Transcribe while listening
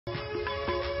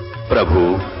प्रभु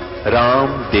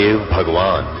राम देव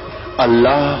भगवान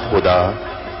अल्लाह खुदा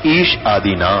ईश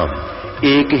आदि नाम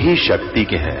एक ही शक्ति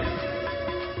के हैं।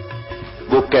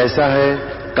 वो कैसा है,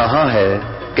 कहां है,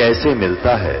 कैसे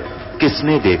मिलता है,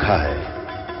 किसने देखा है?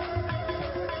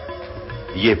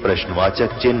 ये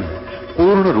प्रश्नवाचक चिन्ह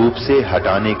पूर्ण रूप से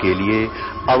हटाने के लिए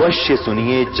अवश्य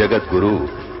सुनिए जगत गुरु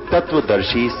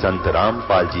तत्वदर्शी संत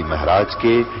रामपाल जी महाराज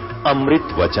के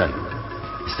अमृत वचन,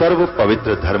 सर्व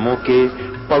पवित्र धर्मों के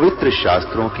पवित्र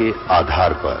शास्त्रों के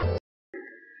आधार पर।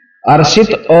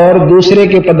 अर्षित और दूसरे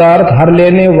के पदार्थ हर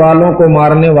लेने वालों को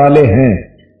मारने वाले हैं,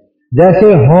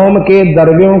 जैसे होम के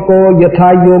द्रव्यों को यथा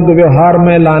योग्य व्यवहार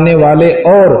में लाने वाले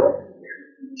और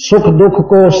सुख दुख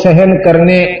को सहन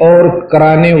करने और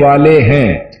कराने वाले हैं,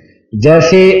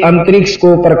 जैसे अंतरिक्ष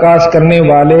को प्रकाश करने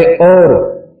वाले और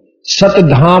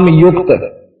सतधाम युक्त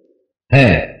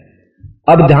हैं।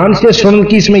 अब ध्यान से सुन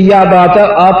कि इसमें यह बात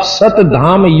है, आप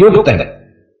सतधाम युक्त हैं।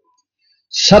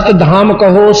 सतधाम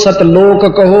कहो, सतलोक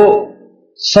कहो,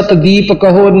 सतदीप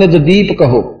कहो, निजदीप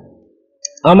कहो,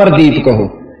 अमरदीप कहो।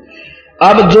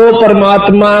 अब जो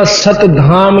परमात्मा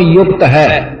सतधाम युक्त है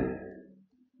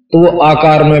तो वो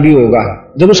आकार में भी होगा,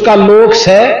 जब उसका लोक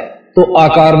है तो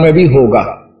आकार में भी होगा।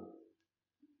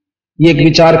 ये एक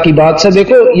विचार की बात से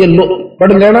देखो, ये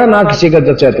पढ़ लेना ना किसी का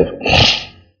जचे तो।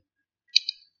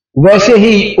 वैसे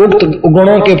ही उक्त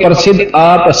गुणों के प्रसिद्ध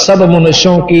आप सब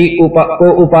मनुष्यों की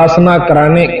उपासना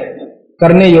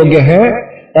करने योग्य हैं,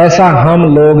 ऐसा हम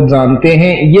लोग जानते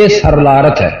हैं। ये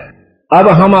सरलार्थ है। अब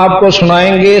हम आपको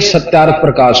सुनाएंगे सत्यार्थ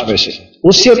प्रकाश में से।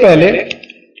 उससे पहले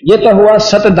ये तो हुआ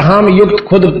सतधाम युक्त।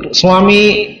 खुद स्वामी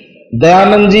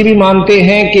दयानंद जी भी मानते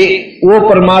हैं कि वो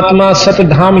परमात्मा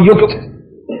सतधाम युक्त,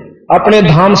 अपने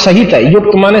धाम सहित है।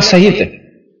 युक्त माने सहित,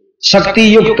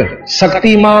 शक्ति युक्त,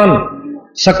 शक्तिमान,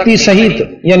 शक्ति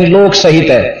सहित यानी लोक सहित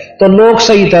है। तो लोक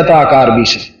सहित है तो आकार भी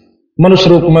से मनुष्य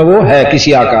रूप में वो है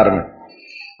किसी आकार में।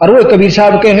 और वो कबीर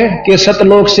साहब के हैं कि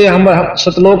सतलोक से हम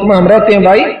सतलोक में हम रहते हैं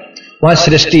भाई, वहां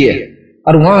सृष्टि है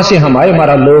और वहां से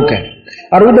हमारा लोक है।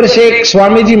 और उधर से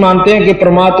स्वामी जी मानते हैं कि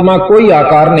परमात्मा कोई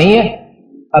आकार नहीं है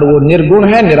और वो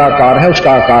निर्गुण है, निराकार है,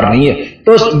 उसका आकार नहीं है।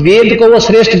 तो वेद को वो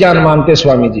श्रेष्ठ ज्ञान मानते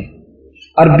स्वामी जी।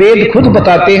 और वेद खुद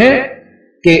बताते हैं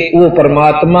कि वो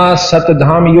परमात्मा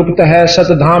सतधाम युक्त है।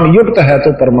 सतधाम युक्त है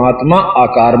तो परमात्मा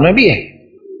आकार में भी है।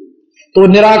 तो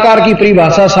निराकार की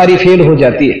परिभाषा सारी फेल हो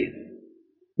जाती है।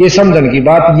 ये समझन की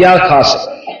बात या खास।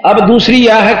 अब दूसरी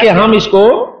यह है कि हम इसको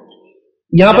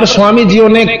यहां पर स्वामी जीओ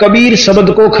ने कबीर शब्द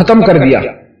को खत्म कर दिया,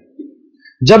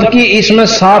 जबकि इसमें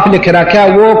साफ लिख रखा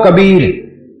वो कबीर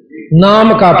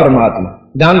नाम का परमात्मा।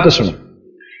 ध्यान तो सुनो।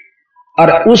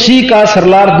 और उसी का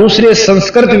सरलार दूसरे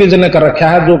संस्कृत विजय ने कर रखा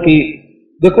है, जो कि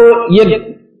देखो ये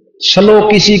श्लोक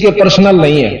किसी के पर्सनल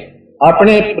नहीं है,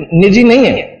 अपने निजी नहीं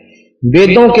है।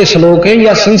 वेदों के श्लोक है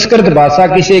या संस्कृत भाषा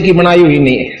किसी की बनाई हुई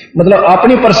नहीं है, मतलब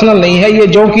अपनी पर्सनल नहीं है, ये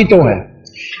जो की तो है।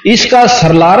 इसका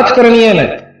सरलार्थ करणीय ने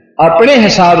अपने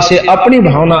हिसाब से अपनी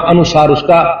भावना अनुसार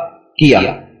उसका किया।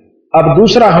 अब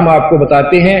दूसरा हम आपको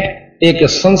बताते हैं, एक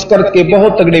संस्कृत के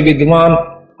बहुत तगड़े विद्वान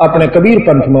अपने कबीर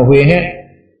पंथ में हुए हैं।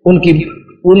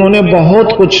 उन्होंने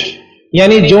बहुत कुछ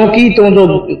यानी जो की तो जो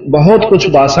बहुत कुछ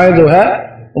भाषाएं जो है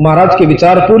महाराज के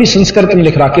विचार पूरी संस्कृत में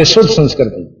लिख रखे, शुद्ध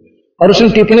संस्कृत में। और उसने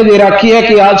टिप्पणी दे रखी है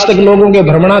कि आज तक लोगों के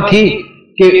भ्रमणा थी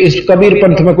कि इस कबीर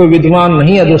पंथ में कोई विद्वान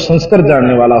नहीं है जो संस्कृत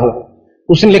जानने वाला हो।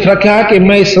 उसने लिख रखा है कि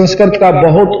मैं इस संस्कृत का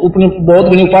बहुत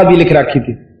बड़ी उपाधि लिख रखी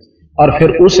थी। और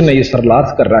फिर उसने ये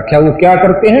सरलार्थ कर रखा है। वो क्या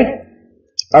करते हैं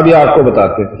अभी आपको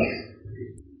बताते हैं।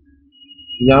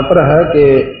 यहां पर है कि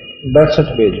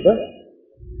 62 पेज पर,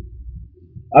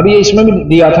 अब ये इसमें भी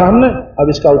दिया था हमने, अब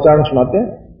इसका उच्चारण सुनाते हैं।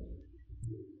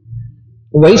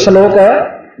 वही श्लोक है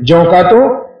जो का तो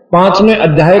 5वें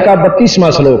अध्याय का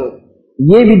 32वां श्लोक।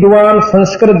 ये विद्वान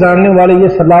संस्कृत जानने वाले ये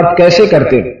सरलार्थ कैसे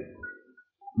करते हैं?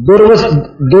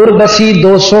 दूरदर्शी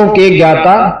दोषों के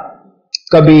ज्ञाता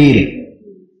कबीर।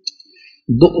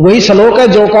 वही श्लोक है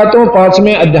जो का तो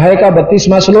 5वें अध्याय का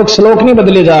 32वां श्लोक। श्लोक नहीं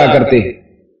बदले जाया करते,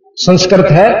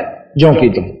 संस्कृत है जो की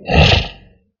तुम।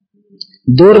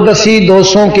 दूरदर्शी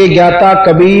दोषों के ज्ञाता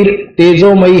कबीर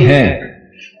तेजोमयी हैं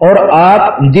और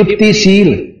आप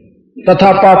दीप्तिशील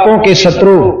तथा पापों के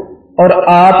शत्रु, और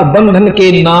आप बंधन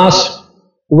के नाश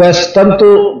व तंतु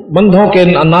बंधों के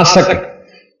नाशक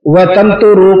व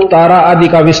तंतु रूप तारा आदि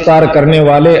का विस्तार करने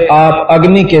वाले, आप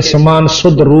अग्नि के समान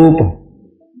शुद्ध रूप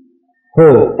हो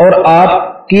और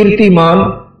आप कीर्तिमान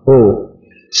हो।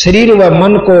 शरीर व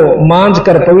मन को मांझ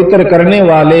कर पवित्र करने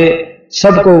वाले,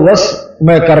 सबको वश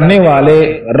में करने वाले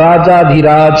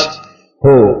राजाधिराज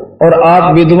हो। और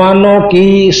आप विद्वानों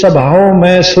की सभाओं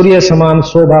में सूर्य समान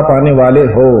शोभा पाने वाले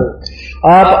हो।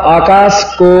 आप आकाश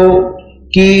को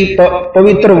कि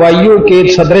पवित्र वायु के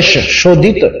सदृश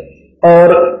शोधित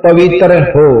और पवित्र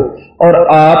हो, और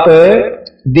आप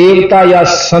देवता या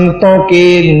संतों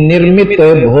के निर्मित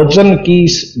भोजन की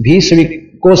भी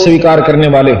को स्वीकार करने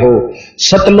वाले हो,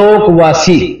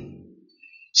 सतलोकवासी,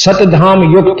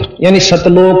 सतधाम युक्त यानी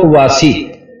सतलोकवासी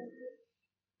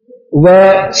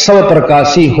वह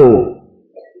स्वप्रकाशी हो।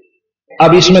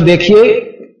 अब इसमें देखिए,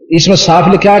 इसमें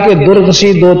साफ लिखा है कि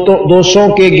दुर्दशी दोषों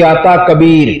के ज्ञाता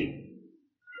कबीर,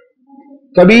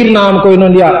 कबीर नाम को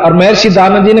इन्होंने लिया। और महर्षि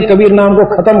दानव जी ने कबीर नाम को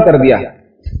खत्म कर दिया।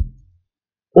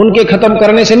 उनके खत्म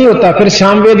करने से नहीं होता, फिर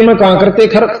श्याम वेद में कहां करते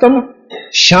खत्म?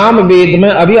 श्याम वेद में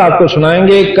अभी आपको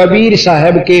सुनाएंगे कबीर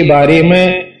साहब के बारे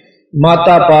में।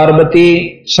 माता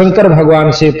पार्वती शंकर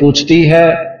भगवान से पूछती है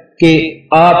कि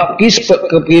आप किस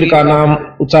कबीर का नाम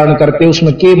उच्चारण करते,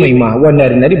 उसमें क्या महिमा, वह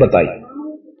नरी नरी बताई।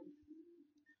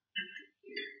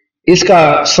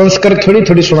 इसका संस्कृत थोड़ी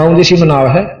थोड़ी सुनाऊं, जिसी में नाम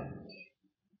है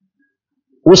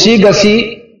उसी गसी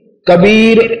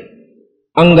कबीर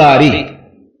अंगारी,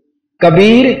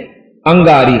 कबीर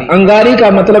अंगारी। अंगारी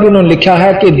का मतलब इन्होंने लिखा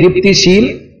है कि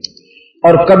दीप्तिशील,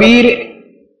 और कबीर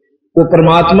वो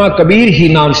परमात्मा कबीर ही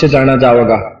नाम से जाना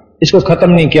जाएगा, इसको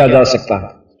खत्म नहीं किया जा सकता।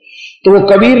 तो वो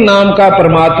कबीर नाम का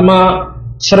परमात्मा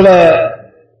सर्व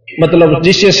मतलब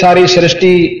जिससे सारी सृष्टि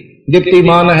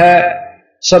दीप्तिमान है,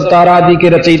 सब तारा आदि के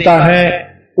रचयिता हैं,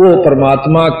 वो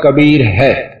परमात्मा कबीर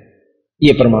है,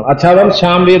 ये प्रमाण। अच्छा, हम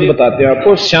श्याम वेद बताते हैं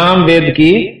आपको। श्याम वेद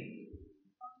के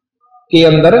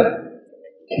अंदर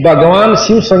भगवान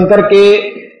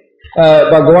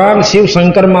शिव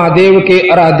शंकर महादेव के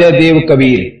आराध्य देव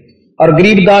कबीर, और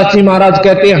गरीबदास जी महाराज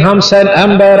कहते हैं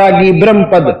हम बैरागी ब्रह्म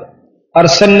पद और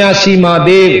सन्यासी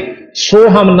महादेव, सो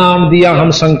हम नाम दिया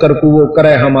हम शंकर को, वो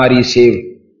करे हमारी सेव।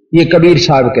 ये कबीर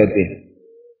साहब कहते हैं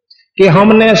कि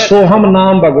हमने सोहम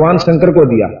नाम भगवान शंकर को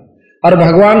दिया, और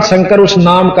भगवान शंकर उस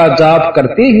नाम का जाप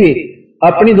करते हुए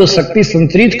अपनी जो शक्ति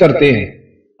संतरित करते हैं।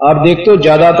 आप देखते हो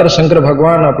ज्यादातर शंकर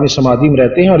भगवान अपनी समाधि में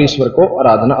रहते हैं और ईश्वर को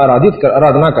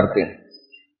आराधना करते हैं।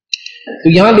 तो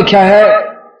यहां लिखा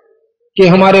है कि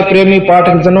हमारे प्रेमी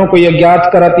पाठक जनों को यह ज्ञात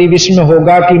कर अति विस्मय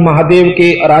होगा कि महादेव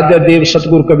के आराध्य देव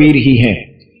सतगुरु कबीर ही हैं।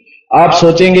 आप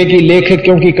सोचेंगे कि लेखक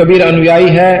क्योंकि कबीर अनुयायी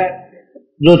है,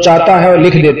 जो चाहता है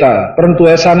लिख देता है, परंतु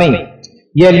ऐसा नहीं।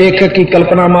 यह लेखक की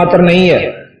कल्पना मात्र नहीं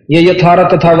है, यह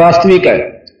यथार्थ तथा वास्तविक है।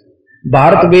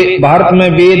 भारत में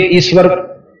वेद ईश्वर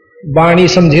वाणी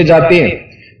समझे जाते हैं।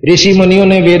 ऋषि मुनियों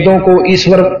ने वेदों को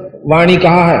ईश्वर वाणी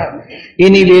कहा है।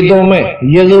 इन्हीं वेदों में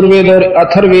यजुर्वेद और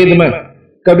अथर्ववेद में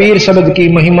कबीर शब्द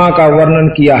की महिमा का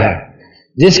वर्णन किया है,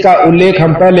 जिसका उल्लेख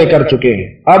हम पहले कर चुके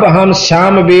हैं। अब हम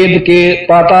श्याम वेद के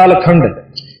पाताल खंड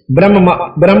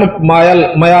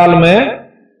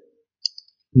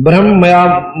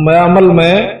ब्रह्मयामल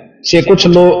में से कुछ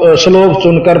श्लोक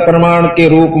चुनकर प्रमाण के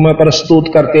रूप में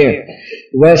प्रस्तुत करते हैं।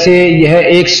 वैसे यह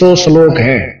 100 श्लोक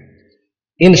हैं।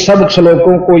 इन सब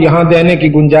श्लोकों को यहां देने की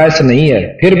गुंजाइश नहीं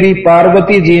है। फिर भी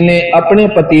पार्वती जी ने अपने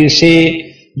पति से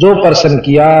जो प्रश्न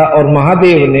किया और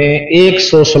महादेव ने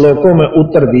 100 श्लोकों में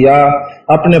उत्तर दिया,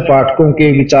 अपने पाठकों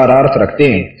के विचारार्थ रखते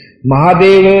हैं।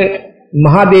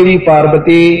 महादेवी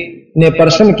पार्वती ने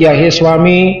प्रश्न किया, हे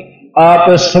स्वामी, आप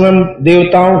स्वयं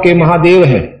देवताओं के महादेव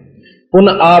हैं,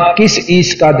 पुनः आप किस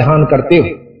ईश का ध्यान करते हो,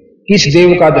 किस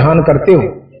देव का ध्यान करते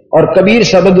हो? और कबीर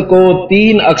शब्द को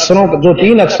 3 अक्षरों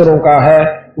का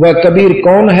है, वह कबीर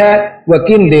कौन है, वह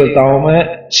किन देवताओं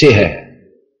में से है?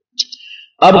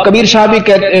 अब कबीर साहब भी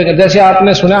कहते, जैसे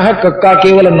आपने सुना है, कक्का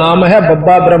केवल नाम है,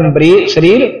 बब्बा ब्रह्म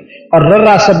शरीर, और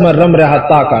रर्रा सब में रम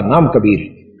रहता का नाम कबीर,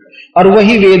 और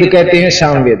वही वेद कहते हैं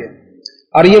श्याम वेद।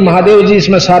 और ये महादेव जी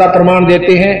इसमें सारा प्रमाण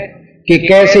देते हैं कि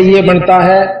कैसे ये बनता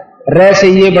है, रे से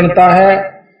ये बनता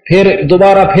है, फिर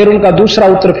दोबारा फिर उनका दूसरा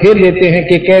उत्तर फिर देते हैं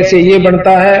कि कैसे ये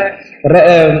बनता है,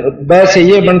 बै से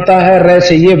ये बनता है, रे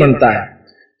से ये बनता है।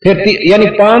 फिर यानी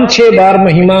 5-6 बार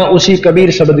महिमा उसी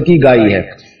कबीर शब्द की गाई है।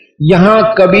 यहां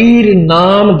कबीर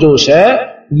नाम जो है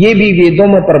ये भी वेदों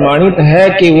में प्रमाणित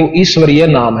है कि वो ईश्वरीय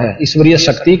नाम है, ईश्वरीय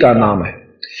शक्ति का नाम है।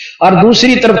 और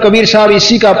दूसरी तरफ कबीर साहब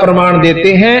इसी का प्रमाण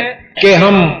देते हैं कि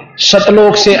हम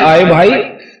सतलोक से आए भाई,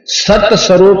 सत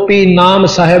स्वरूपी नाम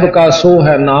साहेब का सो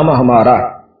है नाम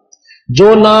हमारा।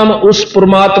 जो नाम उस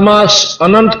परमात्मा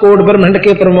अनंत कोट ब्रह्मांड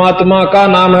के परमात्मा का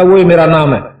नाम है, वो ही मेरा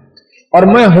नाम है, और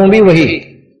मैं हूं भी वही।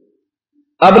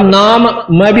 अब नाम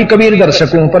मैं भी कबीर धर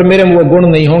सकूं, पर मेरे में वो गुण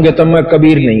नहीं होंगे तो मैं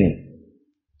कबीर नहीं हूं।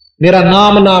 मेरा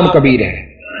नाम कबीर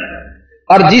है,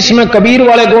 और जिसमें कबीर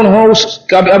वाले गुण हो उस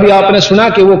अभी आपने सुना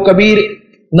कि वो कबीर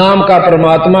नाम का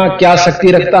परमात्मा क्या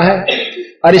शक्ति रखता है,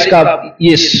 और इसका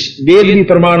ये वेद भी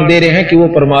प्रमाण दे रहे हैं कि वो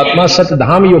परमात्मा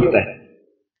सतधाम युक्त है,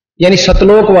 यानी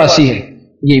सतलोकवासी है।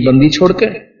 ये बंदी छोड़ के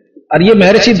और ये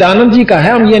महर्षि दयानंद जी का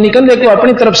है। हम ये निकल देखो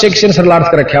अपनी तरफ से एक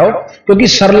सरलार्थ कर रखा हो, क्योंकि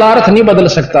सरलार्थ नहीं बदल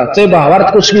सकता, चाहे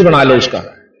भावार्थ कुछ भी बना लो उसका।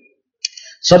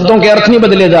 शब्दों के अर्थ नहीं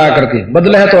बदले जाया करते,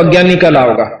 बदले है तो अज्ञानी कहला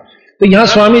होगा। तो यहां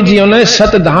स्वामी जी ने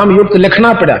सतधाम युक्त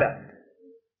लिखना पड़ा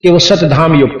कि वो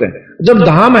सतधाम युक्त है। जब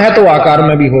धाम है तो आकार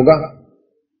में भी होगा।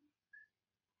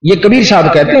 ये कबीर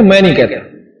साहब कहते हैं, मैं नहीं कहता।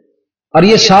 और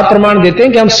ये साफ प्रमाण देते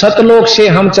हैं कि हम सतलोक से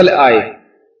हम चले आए।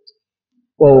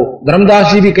 तो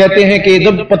धर्मदास जी भी कहते हैं कि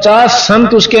जब 50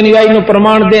 संत उसके अनुयायी में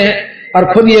प्रमाण दे हैं और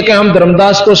खुद ये कि हम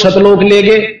धर्मदास को सतलोक ले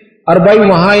गए और भाई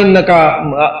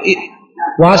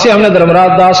वहां से हमने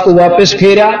धर्मराज दास को वापस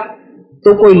फेरा,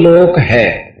 तो कोई लोक है,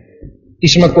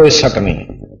 इसमें कोई शक नहीं।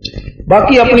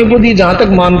 बाकी अपनी बुद्धि जहां तक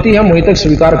मानती है वहीं तक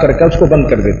स्वीकार करके उसको बंद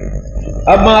कर देते हैं।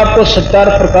 अब मैं आपको सत्यार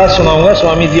प्रकाश सुनाऊंगा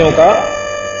स्वामी जियों का।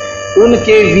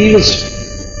 उनके व्यूज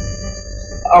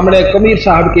हमने कबीर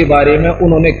साहब के बारे में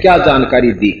उन्होंने क्या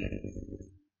जानकारी दी।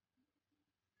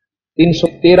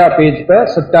 313 पेज पर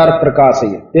सत्यार प्रकाश है,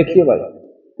 देखिए भाई,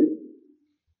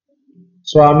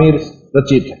 स्वामी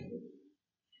रचित है।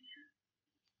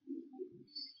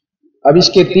 अब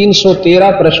इसके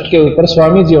 313 पृष्ठ के ऊपर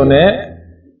स्वामी जी ने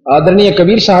आदरणीय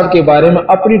कबीर साहब के बारे में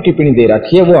अपनी टिप्पणी दे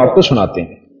रखी है, वो आपको सुनाते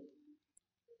हैं।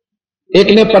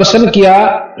 एक ने प्रश्न किया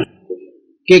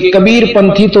कि कबीर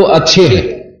पंथी तो अच्छे हैं,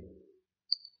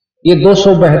 ये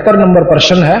 272 नंबर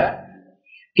प्रश्न है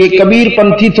कि कबीर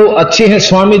पंथी तो अच्छे हैं,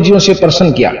 स्वामी जियों से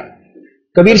प्रश्न किया।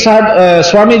 कबीर साहब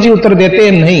स्वामी जी उत्तर देते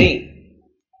हैं नहीं।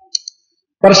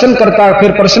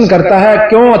 फिर प्रश्न करता है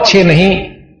क्यों अच्छे नहीं?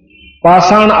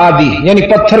 पाषाण आदि यानी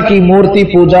पत्थर की मूर्ति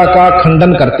पूजा का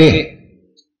खंडन करते हैं।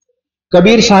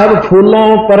 कबीर साहब फूलों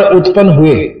पर उत्पन्न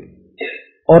हुए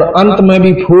और अंत में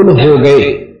भी फूल हो गए।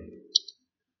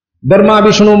 ब्रह्मा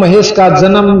विष्णु महेश का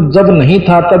जन्म जब नहीं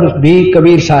था तब भी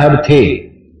कबीर साहब थे।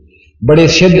 बड़े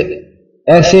सिद्ध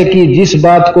ऐसे कि जिस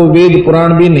बात को वेद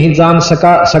पुराण भी नहीं जान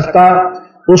सकता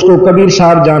उसको कबीर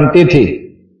साहब जानते थे।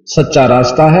 सच्चा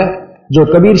रास्ता है जो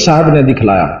कबीर साहब ने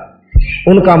दिखलाया।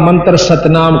 उनका मंत्र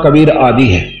सतनाम कबीर आदि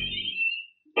है।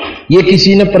 ये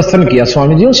किसी ने प्रश्न किया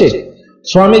स्वामी जी से।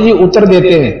 स्वामी जी उत्तर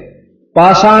देते हैं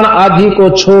पाषाण आदि को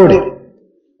छोड़,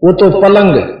 वो तो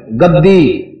पलंग, गद्दी,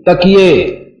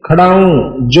 तकिए, खड़ाऊं,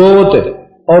 जोत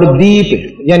और दीप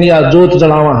यानी जोत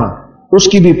जलावा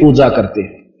उसकी भी पूजा करते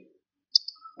हैं।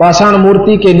 पाषाण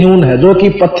मूर्ति के न्यून है जो कि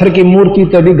पत्थर की मूर्ति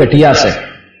तभी घटिया से।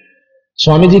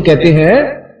 स्वामी जी कहते हैं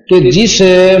कि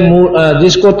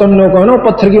जिसको तुम लोग कहो ना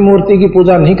पत्थर की मूर्ति की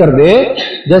पूजा नहीं कर दे,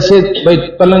 जैसे भाई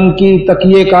पलंग की,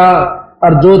 तकिए का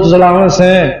और जोत जलावा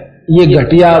से, ये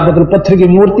घटिया मतलब पत्थर की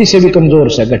मूर्ति से भी कमजोर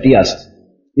से, घटिया से।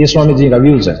 ये स्वामी जी का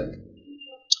व्यूज है।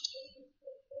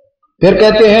 फिर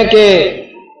कहते हैं कि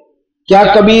क्या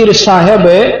कबीर साहब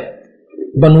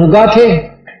बनूगा थे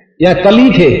या कली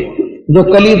थे? जो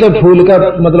कली तो फूल का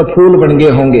मतलब फूल बन गए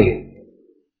होंगे।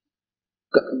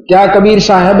 क्या कबीर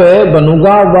साहब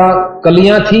बनूगा व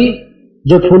कलियां थी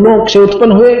जो फूलों से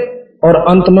उत्पन्न हुए और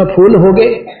अंत में फूल हो गए?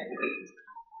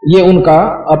 ये उनका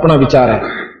अपना विचार है।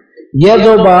 यह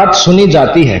जो बात सुनी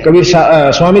जाती है, कबीर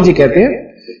स्वामी जी कहते हैं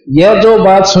यह जो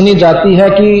बात सुनी जाती है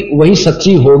कि वही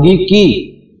सच्ची होगी कि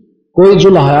कोई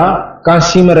जुल्हा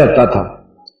काशी में रहता था,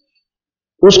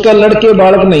 उसका लड़के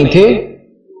बालक नहीं थे।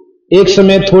 एक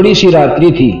समय थोड़ी सी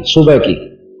रात्रि थी, सुबह की।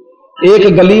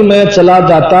 एक गली में चला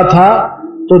जाता था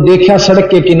तो देखा सड़क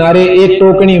के किनारे एक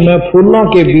टोकनी में फूलों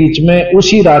के बीच में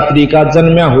उसी रात्रि का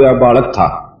जन्मा हुआ बालक था।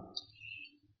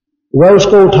 वह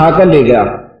उसको उठाकर ले गया,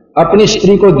 अपनी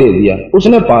स्त्री को दे दिया।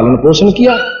 उसने पालन पोषण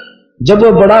किया। जब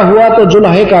वह बड़ा हुआ तो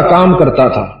जुल्हे का काम करता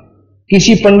था।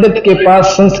 किसी पंडित के पास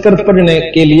संस्कृत पढ़ने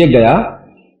के लिए गया,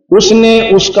 उसने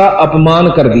उसका अपमान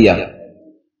कर दिया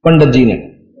पंडित जी ने,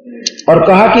 और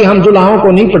कहा कि हम जुल्हाओं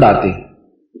को नहीं पढ़ाते।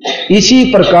 इसी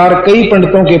प्रकार कई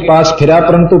पंडितों के पास फिरा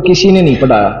परंतु किसी ने नहीं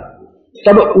पढ़ाया।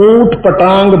 तब ऊंट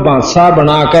पटांग बासा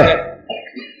बनाकर,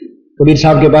 कबीर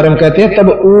साहब के बारे में कहते हैं, तब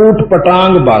ऊंट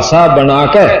पटांग बासा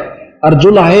बनाकर और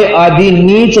जुल्हे आदि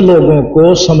नीच लोगों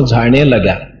को समझाने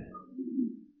लगा।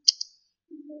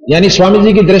 यानी स्वामी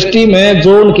जी की दृष्टि में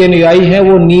जो उनके अनुयायी हैं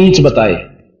वो नीच बताए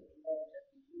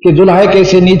कि जुल्हा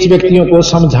कैसे नीच व्यक्तियों को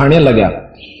समझाने लगा।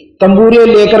 तंबूरे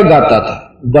लेकर गाता था,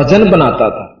 भजन बनाता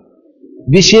था।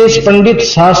 विशेष पंडित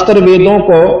शास्त्र वेदों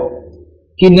को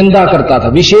की निंदा करता था,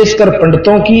 विशेषकर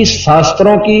पंडितों की,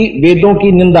 शास्त्रों की, वेदों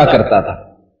की निंदा करता था।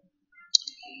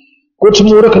 कुछ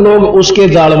मूर्ख लोग उसके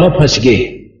जाल में फंस गए।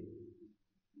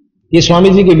 ये स्वामी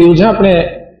जी के व्यूज हैं अपने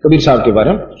कबीर साहब के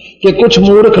बारे में कि कुछ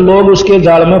मूर्ख लोग उसके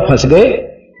जाल में फंस गए।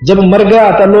 जब मर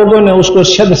गया तो लोगों ने उसको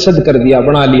शद कर दिया,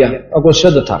 बना लिया, और वो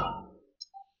शद था।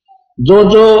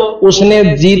 जो उसने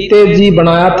जीते जी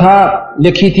बनाया था,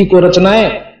 लिखी थी को रचनाएं,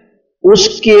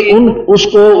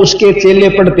 उसको उसके चेले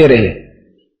पढ़ते रहे।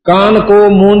 कान को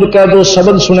मूंद कर जो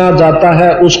शब्द सुना जाता है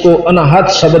उसको अनाहत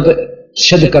शब्द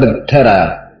सिद्ध कर ठहराया,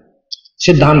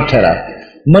 सिद्धांत ठहराया।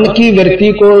 मन की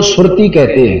वृत्ति को सुरती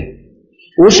कहते हैं,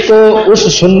 उसको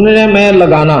उस सुनने में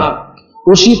लगाना,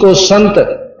 उसी को संत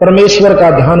परमेश्वर का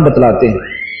ध्यान बतलाते हैं।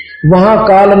 वहां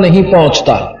काल नहीं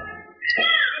पहुंचता।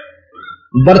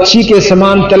 बर्छी के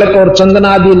समान तिलक और चंदन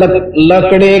आदि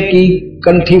लकड़े की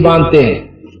कंठी बांधते हैं।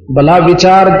 भला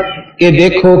विचार के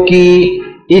देखो कि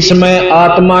इसमें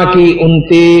आत्मा की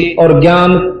उन्नति और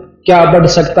ज्ञान क्या बढ़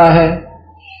सकता है।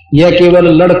 यह केवल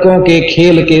लड़कों के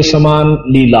खेल के समान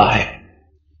लीला है।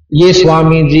 ये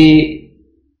स्वामी जी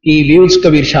की व्यूज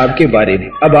कबीर साहब के बारे में।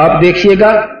 अब आप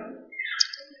देखिएगा,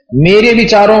 मेरे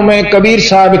विचारों में कबीर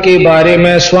साहब के बारे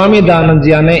में स्वामी दयानंद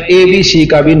जी ने ABC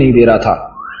का भी नहीं दे रहा था।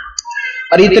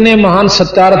 और इतने महान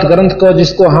सत्यार्थ ग्रंथ को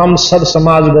जिसको हम सब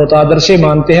समाज बहुत आदर से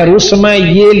मानते हैं, और उस समय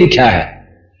ये लिखा है।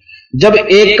 जब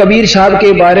एक कबीर साहब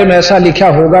के बारे में ऐसा लिखा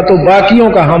होगा तो बाकियों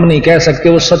का हम नहीं कह सकते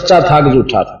वो सच्चा था कि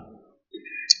झूठा था।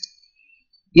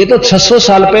 ये तो 600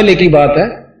 साल पहले की बात है,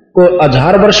 कोई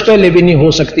 1000 वर्ष पहले भी नहीं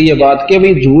हो सकती ये बात कि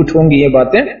भाई झूठ होंगी ये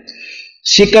बातें।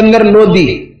 सिकंदर लोदी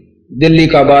दिल्ली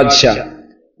का बादशाह,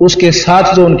 उसके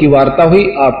साथ जो उनकी वार्ता हुई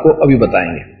आपको अभी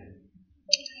बताएंगे।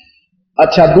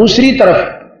 अच्छा, दूसरी तरफ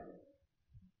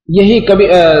यही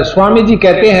स्वामी जी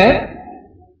कहते हैं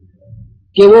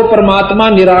कि वो परमात्मा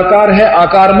निराकार है,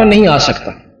 आकार में नहीं आ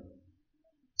सकता।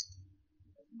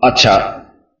 अच्छा,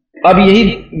 अब यही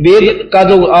वेद का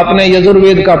जो आपने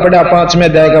यजुर्वेद का पढ़ा 5वें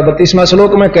अध्याय का 32वां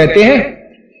श्लोक में कहते हैं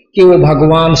कि वो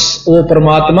भगवान, वो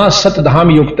परमात्मा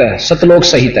सतधाम युक्त है, सतलोक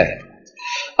सहित है।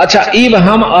 अच्छा, इब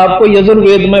हम आपको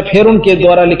यजुर्वेद में फिर उनके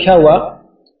द्वारा लिखा हुआ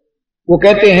वो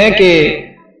कहते हैं कि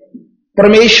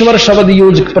परमेश्वर शब्द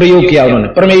प्रयोग किया उन्होंने,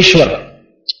 परमेश्वर।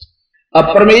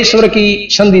 अब परमेश्वर की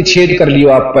संधि छेद कर लियो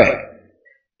आप पे,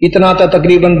 इतना तो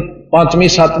तकरीबन 5वीं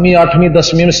 7वीं 8वीं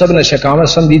 10वीं में सब ने सिखा में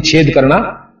संधि छेद करना।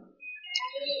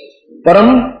 परम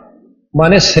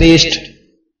माने श्रेष्ठ,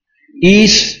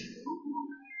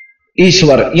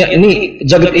 ईश्वर यानी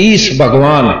जगत, ईश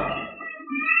भगवान,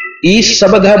 ईश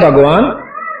शब्द है भगवान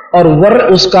और वर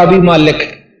उसका भी मालिक।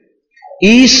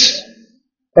 ईश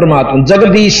परमात्मा,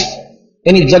 जगदीश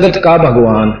यानी जगत का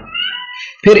भगवान,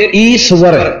 फिर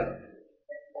ईश्वर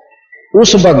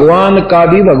उस भगवान का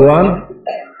भी भगवान।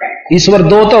 ईश्वर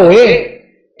दो तो हुए,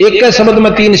 एक के शब्द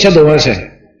में 3 शब्द हुए से।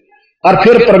 और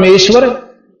फिर परमेश्वर,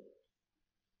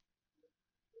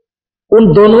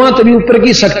 उन दोनों से भी ऊपर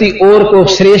की शक्ति और को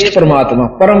श्रेष्ठ परमात्मा,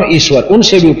 परम ईश्वर,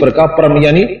 उनसे भी ऊपर का परम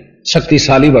यानी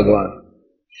शक्तिशाली भगवान।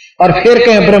 और फिर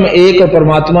कहें ब्रह्म एक और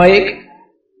परमात्मा एक,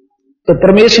 तो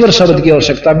परमेश्वर शब्द की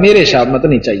आवश्यकता मेरे हिसाब में तो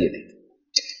नहीं चाहिए थी।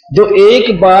 जो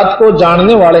एक बात को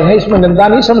जानने वाले हैं इसमें निंदा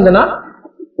नहीं समझना,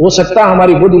 हो सकता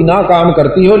हमारी बुद्धि ना काम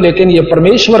करती हो, लेकिन यह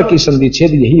परमेश्वर की संधि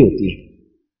छेद यही होती है।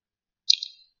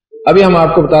 अभी हम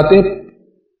आपको बताते हैं,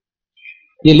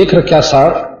 ये लिख रखा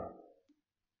साफ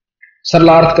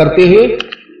सरलार्थ करते हुए,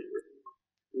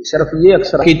 सिर्फ ये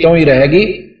अक्षर की तो ही रहेगी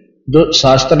जो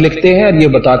शास्त्र लिखते हैं और ये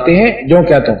बताते हैं जो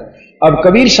कहता हूं। अब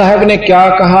कबीर साहब ने क्या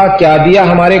कहा, क्या दिया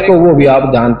हमारे को, वो भी आप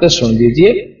ध्यान से सुन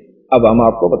लीजिए। अब हम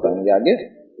आपको बताएंगे आगे।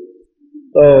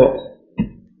 तो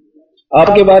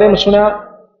आपके बारे में सुना,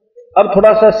 अब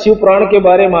थोड़ा सा शिव पुराण के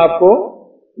बारे में आपको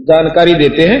जानकारी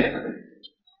देते हैं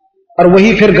और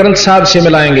वही फिर ग्रंथ साहब से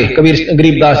मिलाएंगे कबीर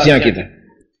गरीबदास जी की तरह।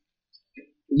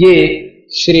 ये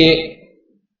श्री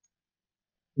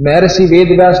महर्षि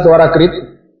वेदव्यास द्वारा कृत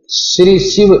श्री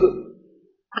शिव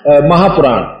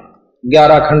महापुराण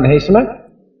 11 खंड है इसमें।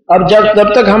 अब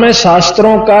जब तक हमें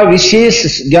शास्त्रों का विशेष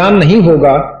ज्ञान नहीं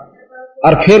होगा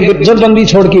और फिर जब बंदी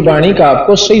छोड़ की वाणी का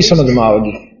आपको सही समझ में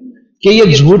आओगी कि ये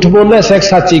झूठ बोल रहे सेक्स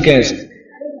साची कैसे।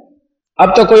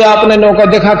 अब तो कोई आपने नौका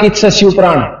देखा कि इससे शिव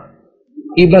पुराण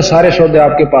मैं सारे शब्द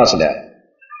आपके पास ले आया।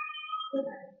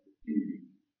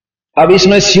 अब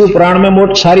इसमें शिव पुराण में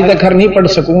मोट सारी तखर नहीं पढ़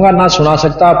सकूंगा, ना सुना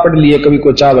सकता, आप पढ़ लिए कभी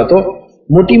को चाहे तो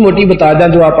मोटी मोटी बता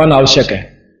दें जो आपन आवश्यक है।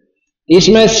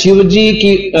 इसमें शिव जी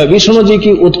की, विष्णु जी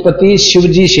की उत्पत्ति शिव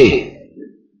जी से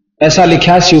ऐसा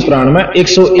लिखा है शिव पुराण में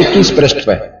 121 पृष्ठ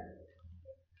पे,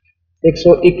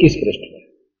 121 पृष्ठ पे।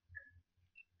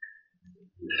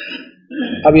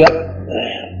 अभी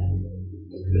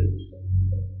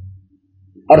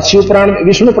और शिव पुराण,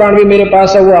 विष्णु पुराण भी मेरे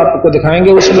पास है, वो आपको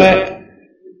दिखाएंगे उसमें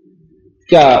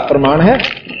क्या प्रमाण है।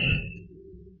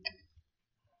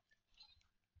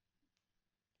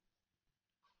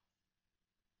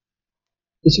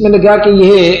 इसमें लिखा कि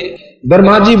यह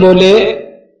ब्रह्मा जी बोले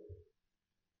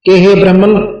कि हे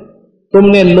ब्राह्मण,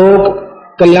 तुमने लोक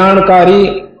कल्याणकारी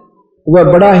व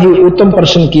बड़ा ही उत्तम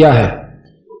प्रश्न किया है,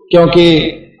 क्योंकि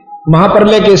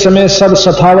महाप्रलय के समय सब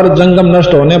सथावर जंगम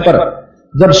नष्ट होने पर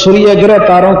जब सूर्य ग्रह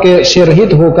तारों के से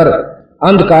रहित होकर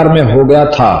अंधकार में हो गया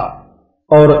था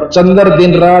और चंद्र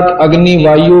दिन रात अग्नि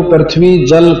वायु पृथ्वी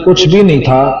जल कुछ भी नहीं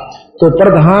था, तो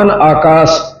प्रधान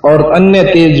आकाश और अन्य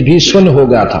तेज भी शून्य हो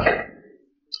गया था।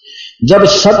 जब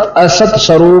सत असत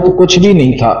स्वरूप कुछ भी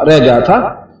नहीं था, रह गया था,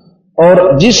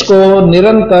 और जिसको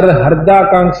निरंतर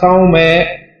हृदयाकांक्षाओं में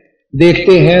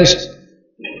देखते हैं,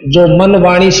 जो मन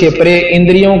वाणी से परे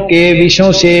इंद्रियों के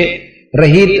विषयों से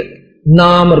रहित,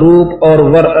 नाम रूप और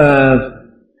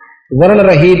वर्ण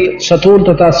रहित, स्थूल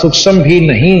तथा सूक्ष्म भी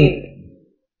नहीं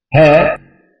है,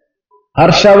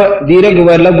 हर्षव दीर्घ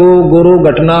व लघु गुरु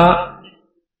घटना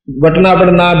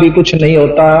बढ़ना भी कुछ नहीं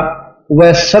होता,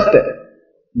 वह सत्य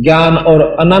ज्ञान और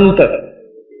अनंत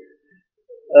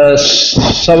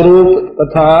स्वरूप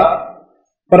तथा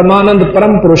परमानंद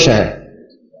परम पुरुष है,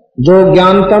 जो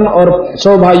ज्ञानतम और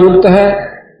शोभायुक्त है,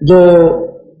 जो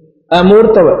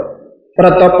अमूर्त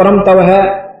परम तव है,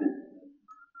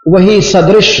 वही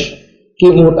सदृश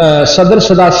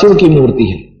सदाशिव की मूर्ति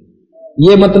है।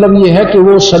 ये मतलब ये है कि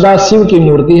वो सदाशिव की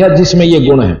मूर्ति है जिसमें ये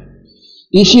गुण है।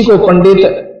 इसी को पंडित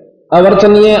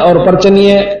अवर्चनीय और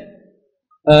पर्चनीय,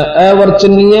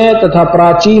 अवर्चनीय तथा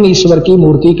प्राचीन ईश्वर की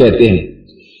मूर्ति कहते हैं।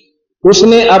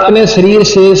 उसने अपने शरीर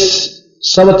से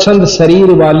स्वच्छंद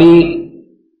शरीर वाली,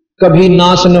 कभी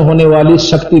नाश न होने वाली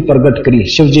शक्ति प्रकट करी,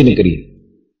 शिवजी ने करी।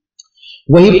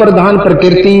 वही प्रधान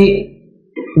प्रकृति,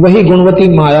 वही गुणवती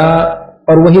माया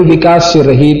और वही विकास से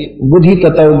रहित बुद्धि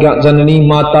तत्व जननी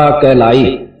माता कहलाई।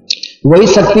 वही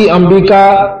शक्ति अंबिका,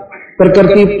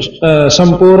 प्रकृति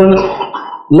संपूर्ण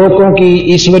लोकों की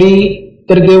ईश्वरी,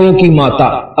 त्रिदेवों की माता।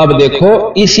 अब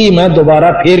देखो इसी में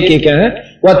दोबारा फेर के कहें,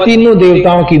 वह तीनों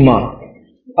देवताओं की मां।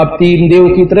 अब तीन देव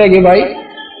की तरह के भाई,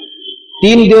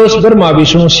 तीन देव ब्रह्मा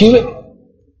विष्णु शिव।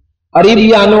 अरिब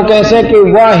यानो कैसे कि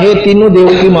वह है तीनों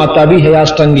देवों की माता भी है,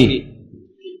 अष्टंगी,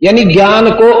 यानी ज्ञान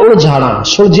को उलझाना,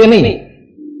 सुलझे नहीं।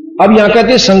 अब यहां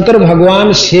कहते शंकर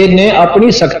भगवान से ने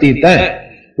अपनी शक्ति तय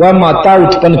वह माता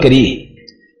उत्पन्न करी,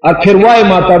 और फिर वह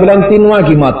माता बोला तीनों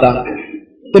की माता,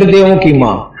 त्रिदेवों की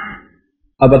मां।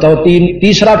 अब बताओ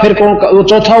तीसरा फिर कौन, वो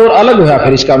चौथा और अलग हुआ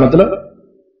फिर, इसका मतलब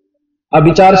अब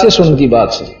विचार से सुन की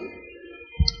बात से।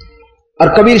 और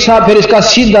कबीर साहब फिर इसका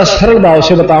सीधा सरल भाव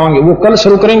से बताएंगे, वो कल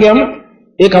शुरू करेंगे हम।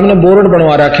 एक हमने बोर्ड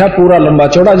बनवा रखा पूरा लंबा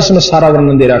चौड़ा, जिसमें सारा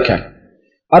वर्णन दे रखा है,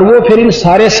 और वो फिर इन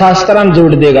सारे शास्त्रां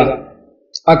जोड़ देगा।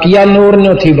 अकिया नोर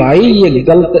न्यो थी भाई, ये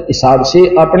गलत हिसाब से,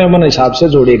 अपने मन हिसाब से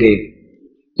जोड़े गए।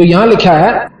 तो यहां लिखा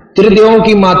है त्रिदेवों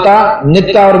की माता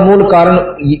नित्य और मूल कारण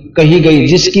कही गई,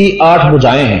 जिसकी 8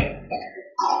 भुजाएं हैं,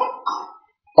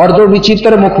 और जो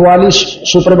विचित्र मुख वाली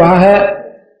सुप्रभा है।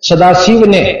 सदाशिव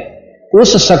ने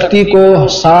उस शक्ति को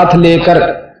साथ लेकर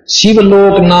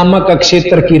शिवलोक नामक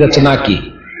क्षेत्र की रचना की।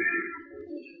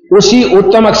 उसी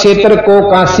उत्तम क्षेत्र को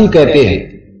काशी कहते हैं,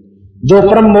 जो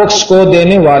परम मोक्ष को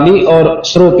देने वाली और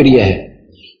सर्वप्रिय है।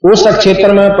 उस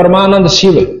क्षेत्र में परमानंद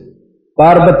शिव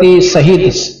पार्वती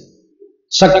सहित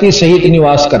शक्ति सहित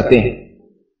निवास करते हैं।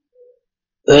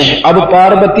 अब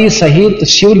पार्वती सहित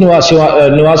शिव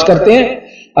निवास करते हैं,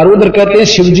 और उधर कहते हैं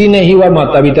शिवजी ने ही वह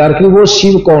माता भी तैयार की। वो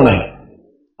शिव कौन है,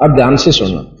 अब ध्यान से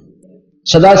सुनना।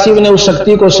 सदाशिव ने उस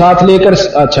शक्ति को साथ लेकर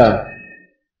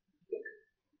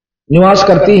निवास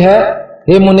करती है।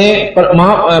 हे मुने,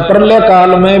 प्रलय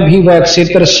काल में भी वह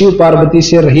क्षेत्र शिव पार्वती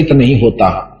से रहित नहीं होता,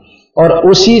 और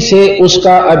उसी से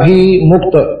उसका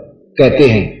अभिमुक्त कहते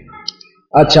हैं।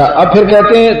 अच्छा, अब फिर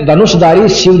कहते हैं धनुषधारी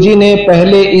शिवजी ने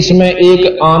पहले इसमें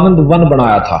एक आनंद वन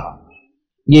बनाया था।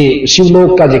 ये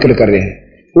शिवलोक का जिक्र कर रहे हैं।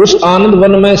 उस आनंद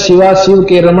वन में शिवा शिव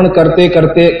के रमण करते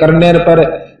करने पर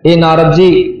हे नारद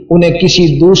जी, उन्हें किसी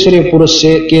दूसरे पुरुष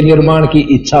से के निर्माण की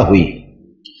इच्छा हुई,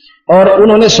 और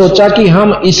उन्होंने सोचा कि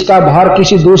हम इसका भार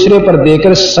किसी दूसरे पर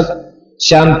देकर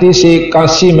शांति से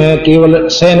काशी में केवल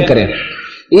शयन करें।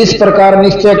 इस प्रकार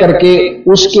निश्चय करके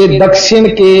उसके दक्षिण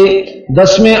के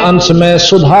 10वें अंश में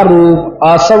सुधा रूप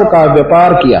आसव का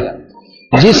व्यापार किया,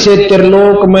 जिससे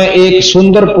त्रिलोक में एक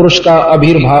सुंदर पुरुष का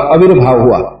आविर्भाव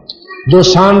हुआ, जो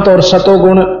शांत और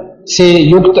सतोगुण से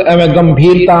युक्त एवं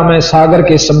गंभीरता में सागर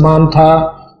के समान था।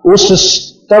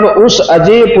 तब उस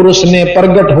अजय पुरुष ने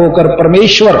प्रकट होकर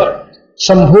परमेश्वर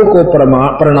शंभु को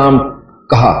प्रणाम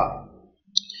कहा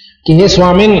कि हे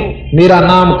स्वामिन, मेरा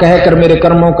नाम कहकर मेरे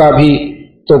कर्मों का भी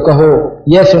तो कहो।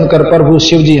 यह सुनकर प्रभु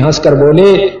शिवजी हंसकर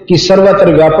बोले कि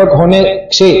सर्वत्र व्यापक होने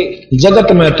से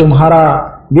जगत में तुम्हारा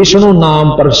विष्णु नाम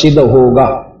प्रसिद्ध होगा।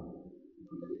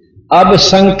 अब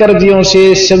शंकर जियों से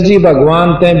शिवजी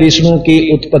भगवान ने विष्णु की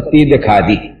उत्पत्ति दिखा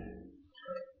दी।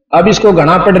 अब इसको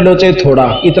घना पढ़ लो चाहे थोड़ा,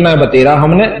 इतना बतेरा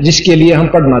हमने जिसके लिए हम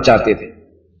पढ़ना चाहते थे।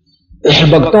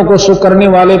 भक्तों को सुख करने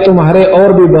वाले तुम्हारे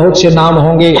और भी बहुत से नाम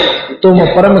होंगे, तुम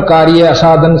परम कार्य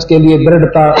साधन के लिए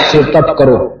दृढ़ता से तप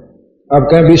करो। अब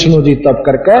कहें विष्णु जी तप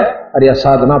करके और यह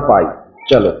साधना पाई।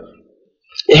 चलो,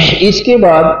 इसके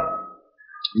बाद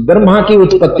ब्रह्मा की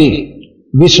उत्पत्ति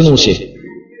विष्णु से।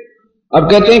 अब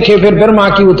कहते हैं कि फिर ब्रह्मा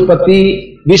की उत्पत्ति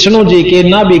विष्णु जी के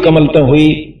नाभि कमल तक हुई।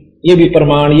 ये भी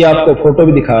प्रमाण, ये आपको फोटो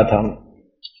भी दिखाया था।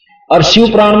 और शिव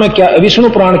पुराण में क्या, विष्णु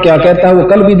पुराण क्या कहता है वो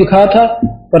कल भी दिखाया था,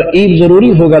 पर एक जरूरी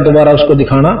होगा दोबारा उसको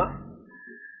दिखाना,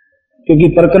 क्योंकि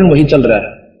प्रकरण वही चल रहा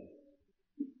है।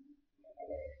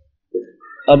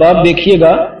 अब आप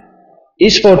देखिएगा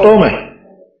इस फोटो में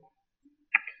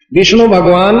विष्णु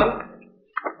भगवान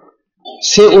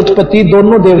से उत्पत्ति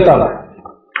दोनों देवता,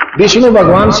 विष्णु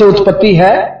भगवान से उत्पत्ति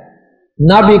है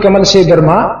नाभि कमल से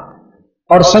ब्रह्मा,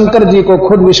 और शंकर जी को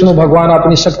खुद विष्णु भगवान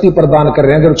अपनी शक्ति प्रदान कर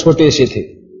रहे हैं जब छोटे से थे।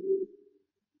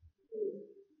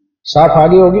 साफ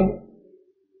आगे होगी।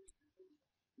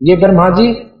 ये ब्रह्मा जी,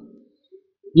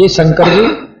 ये शंकर जी,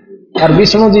 और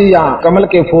विष्णु जी यहां कमल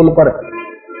के फूल पर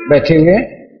बैठे हुए।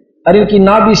 और इनकी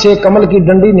नाभि से कमल की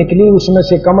डंडी निकली, उसमें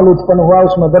से कमल उत्पन्न हुआ,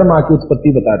 उसमें ब्रह्मा की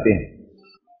उत्पत्ति बताते हैं।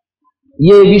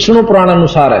 ये विष्णु पुराण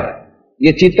अनुसार है।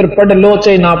 ये चित्र पढ़ लो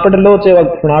चाहे ना पढ़ लो, चाहे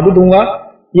सुना भी दूंगा।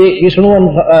 ये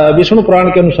विष्णु पुराण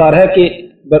के अनुसार है कि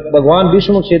भगवान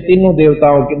विष्णु से तीनों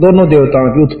देवताओं की, दोनों देवताओं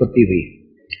की उत्पत्ति हुई।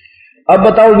 अब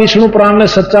बताओ विष्णु पुराण ने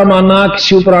सच्चा माना कि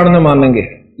शिव पुराण ने मानेंगे,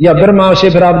 या ब्रह्मा से?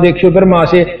 फिर आप देखिए ब्रह्मा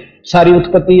से सारी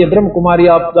उत्पत्ति है। ब्रह्म कुमारी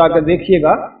आप जाकर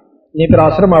देखिएगा, ये फिर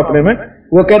आश्रम अपने में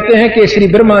वो कहते हैं कि श्री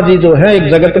ब्रह्मा जी जो है एक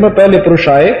जगत में पहले पुरुष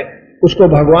आए, उसको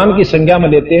भगवान की संज्ञा में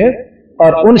लेते हैं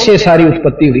और उनसे सारी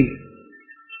उत्पत्ति हुई।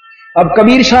 अब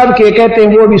कबीर साहब के कहते हैं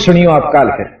वो भी सुनियो आप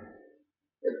काल। फिर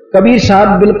कबीर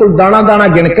साहब बिल्कुल दाना दाना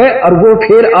गिन के, और वो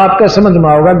फिर आपका समझ में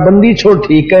आओगा बंदी छोड़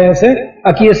ठीक है ऐसे,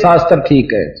 अकीय शास्त्र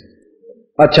ठीक है।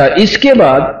 अच्छा, इसके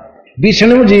बाद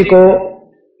विष्णु जी को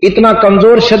इतना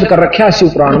कमजोर सिद्ध कर रखा शिव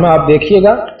पुराण में। आप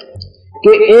देखिएगा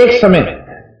कि एक समय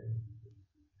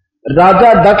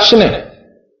राजा दक्ष ने,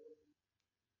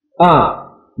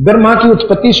 ब्रह्मा की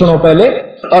उत्पत्ति सुनो पहले,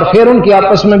 और फिर उनकी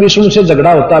आपस में विष्णु से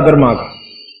झगड़ा होता है ब्रह्मा का।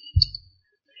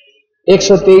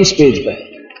 123 पेज पे।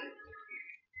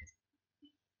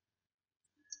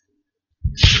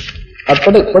 अब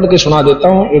पढ़ के सुना देता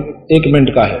हूं, एक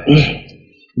मिनट का है।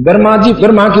 ब्रह्मा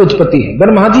की उत्पत्ति है।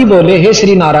 ब्रह्मा जी बोले, हे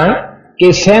श्री नारायण,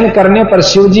 के शयन करने पर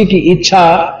शिव जी की इच्छा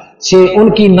से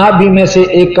उनकी नाभि में से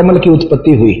एक कमल की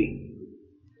उत्पत्ति हुई।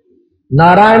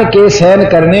 नारायण के शयन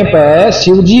करने पर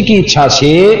शिव जी की इच्छा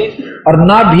से और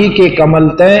नाभि के कमल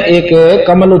तय एक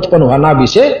कमल उत्पन्न हुआ नाभि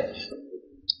से,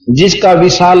 जिसका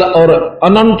विशाल और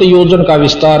अनंत योजन का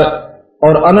विस्तार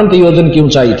और अनंत योजन की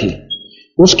ऊंचाई थी।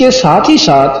 उसके साथ ही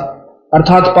साथ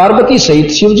अर्थात पार्वती सहित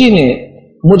शिव जी ने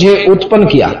मुझे उत्पन्न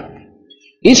किया।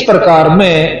 इस प्रकार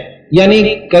मैं, यानी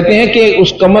कहते हैं कि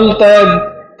उस कमल तय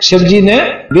शिव जी ने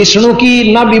विष्णु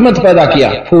की नाभि में पैदा किया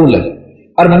फूल,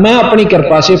 और मैं अपनी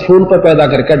कृपा से फूल पर पैदा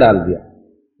करके डाल दिया।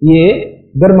 ये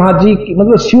ब्रह्मा जी की,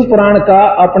 मतलब शिव पुराण का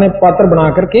अपने पात्र बना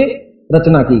करके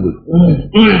रचना की गई।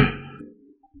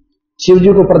 शिव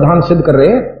जी को प्रधान सिद्ध कर रहे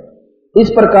हैं। इस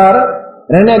प्रकार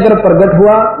रहनेगर प्रगट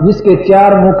हुआ, जिसके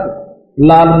 4 मुख,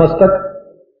 लाल मस्तक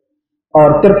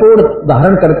और त्रिपुर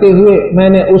धारण करते हुए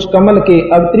मैंने उस कमल के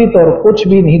अतिरिक्त और कुछ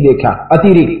भी नहीं देखा।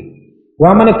 अतिरिक्त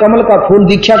वहां मैंने कमल का फूल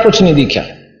दिखा, कुछ नहीं दिखा।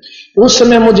 उस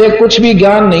समय मुझे कुछ भी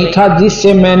ज्ञान नहीं था,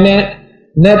 जिससे मैंने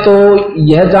न तो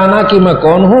यह जाना कि मैं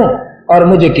कौन हूं और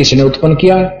मुझे किसने उत्पन्न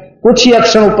किया। कुछ ही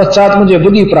क्षण पश्चात मुझे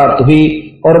बुद्धि प्राप्त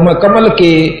हुई और मैं कमल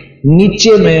के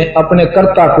नीचे में अपने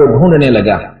कर्ता को ढूंढने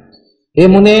लगा। हे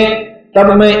मुने,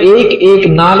 तब मैं एक एक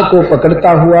नाल को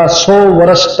पकड़ता हुआ 100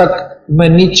 वर्ष तक मैं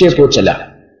नीचे को चला,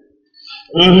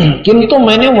 किंतु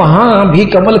मैंने वहां भी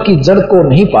कमल की जड़ को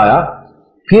नहीं पाया।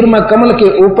 फिर मैं कमल के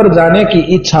ऊपर जाने की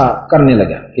इच्छा करने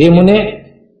लगा। हे मुने,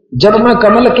 जब मैं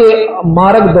कमल के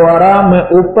मार्ग द्वारा मैं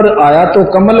ऊपर आया तो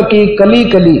कमल की कली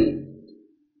कली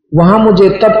वहां मुझे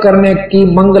तप करने की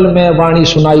मंगलमय वाणी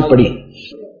सुनाई पड़ी।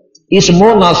 इस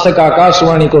मोह नाशक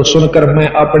आकाशवाणी को सुनकर मैं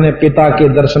अपने पिता के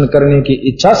दर्शन करने की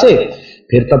इच्छा से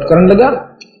फिर तप करने लगा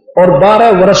और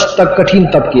 12 वर्ष तक कठिन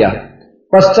तप किया।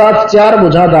 पश्चात 4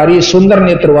 भुजाधारी सुंदर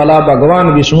नेत्र वाला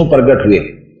भगवान विष्णु प्रकट हुए।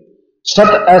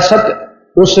 सत असत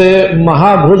उस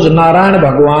महाभुज नारायण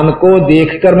भगवान को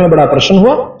देखकर मैं बड़ा प्रसन्न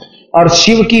हुआ और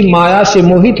शिव की माया से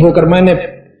मोहित होकर मैंने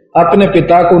अपने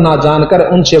पिता को ना जानकर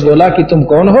उनसे बोला कि तुम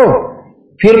कौन हो।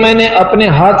 फिर मैंने अपने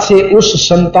हाथ से उस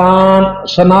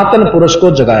सनातन पुरुष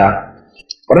को जगाया,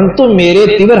 परंतु मेरे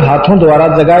तीव्र हाथों द्वारा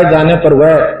जगाए जाने पर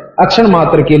वह अक्षण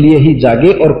मात्र के लिए ही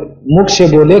जागे और मुख से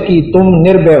बोले कि तुम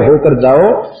निर्भय होकर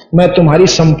जाओ, मैं तुम्हारी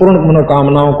संपूर्ण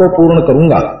मनोकामनाओं को पूर्ण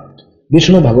करूंगा।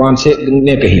 विष्णु भगवान से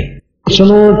ने कही।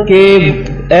 विष्णु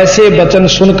के ऐसे वचन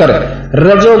सुनकर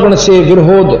रजोगुण से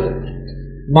विरोध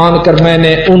मानकर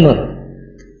मैंने उन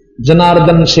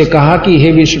जनार्दन से कहा कि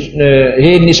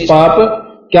हे निष्पाप,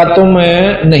 क्या तुम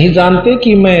नहीं जानते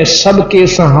कि मैं सबके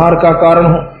संहार का कारण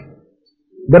हूं?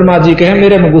 ब्रह्मा जी कहे,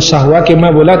 मेरे में गुस्सा हुआ कि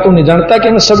मैं बोला तुम नहीं जानता कि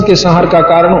मैं सबके संहार का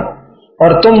कारण हूं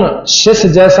और तुम शिष्य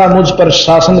जैसा मुझ पर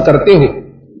शासन करते हो।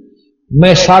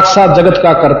 मैं साक्षात जगत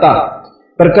का कर्ता,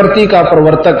 प्रकृति का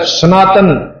प्रवर्तक,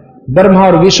 सनातन ब्रह्मा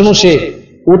और विष्णु से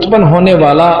उत्पन्न होने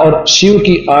वाला और शिव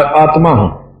की आत्मा हूं।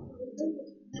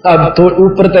 अब तो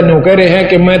ऊपर तन्यू कह रहे हैं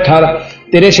कि मैं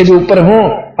तेरे से भी ऊपर हूं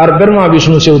और ब्रह्मा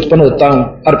विष्णु से उत्पन्न होता हूं,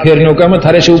 और फिर न्यू कह मैं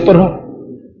थारे से ऊपर हूं।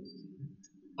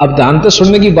 अब ध्यान तो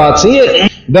सुनने की बात सही है।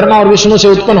 ब्रह्मा और विष्णु से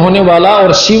उत्पन्न होने वाला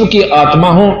और शिव की आत्मा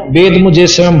हूं। वेद मुझे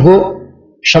स्वयंभू,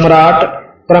 सम्राट,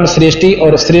 परम श्रेष्ठी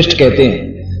और श्रेष्ठ कहते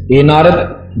हैं। ये नारद,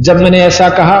 जब मैंने ऐसा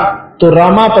कहा तो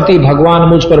रामापति भगवान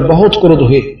मुझ पर बहुत क्रोध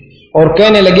हुए और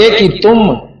कहने लगे कि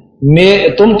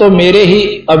तुम तो मेरे ही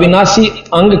अविनाशी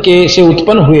अंग के से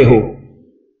उत्पन्न हुए हो।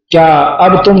 क्या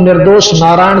अब तुम निर्दोष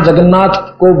नारायण जगन्नाथ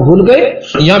को भूल गए?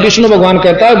 यहां विष्णु भगवान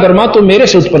कहता है ब्रह्मा तुम मेरे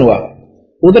से उत्पन्न हुआ,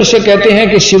 उधर से कहते हैं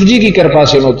कि शिवजी की कृपा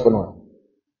से मैं उत्पन्न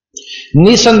हुआ।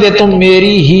 निसंदेह तुम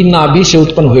मेरी ही नाभि से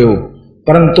उत्पन्न हुए हो,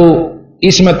 परंतु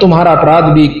इसमें तुम्हारा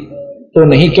अपराध भी तो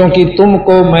नहीं, क्योंकि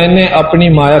तुमको मैंने अपनी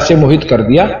माया से मोहित कर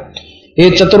दिया। हे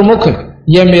चतुर्मुख,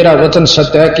 यह मेरा वचन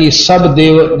सत्य है कि सब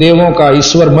देवों का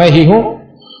ईश्वर मैं ही हूं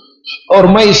और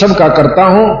मैं ही सब का करता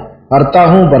हूं, हरता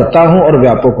हूं, भरता हूं और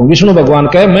व्यापक हूं। विष्णु भगवान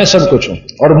कहे मैं सब कुछ हूं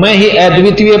और मैं ही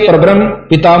अद्वितीय परब्रह्म,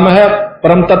 पितामह,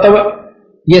 परम तत्व,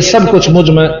 ये सब कुछ मुझ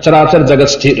में चराचर जगत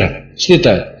स्थित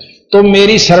है। तो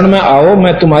मेरी शरण में आओ,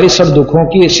 मैं तुम्हारी सब दुखों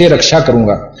की से रक्षा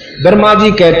करूंगा। ब्रह्मा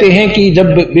जी कहते हैं कि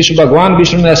जब भगवान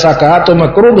विष्णु ने ऐसा कहा तो मैं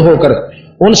क्रोध होकर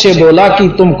उनसे बोला कि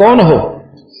तुम कौन हो?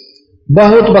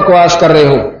 बहुत बकवास कर रहे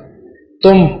हो,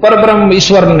 तुम परब्रह्म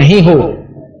ईश्वर नहीं हो,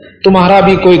 तुम्हारा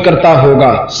भी कोई करता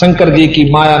होगा। शंकर जी की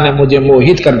माया ने मुझे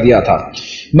मोहित कर दिया था।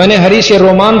 मैंने हरि से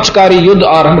रोमांचकारी युद्ध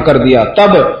आरंभ कर दिया,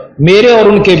 तब मेरे और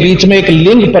उनके बीच में एक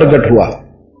लिंग प्रकट हुआ।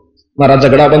 हमारा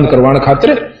झगड़ा बंद करवाने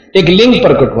खातिर एक लिंग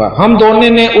प्रकट हुआ। हम दोनों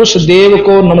ने उस देव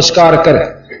को नमस्कार कर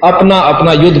अपना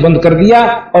अपना युद्ध बंद कर दिया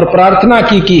और प्रार्थना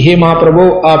की कि हे महाप्रभु,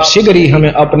 आप शीघ्र ही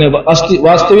हमें अपने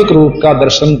वास्तविक रूप का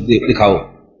दर्शन दिखाओ।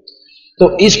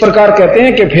 तो इस प्रकार कहते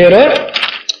हैं कि फिर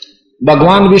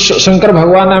भगवान विष्णु शंकर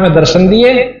भगवान ने हमें दर्शन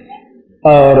दिए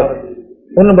और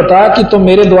उन्होंने बताया कि तुम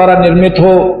मेरे द्वारा निर्मित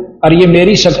हो और ये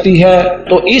मेरी शक्ति है।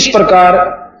 तो इस प्रकार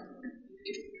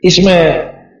इसमें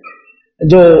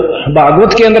जो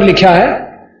भागवत के अंदर लिखा है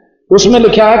उसमें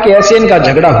लिखा है कि ऐसे इनका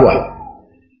झगड़ा हुआ।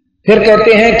 फिर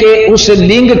कहते हैं कि उस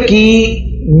लिंग की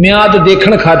म्याद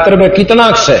देखने खातिर में कितना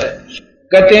अक्स है।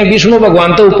 कहते हैं विष्णु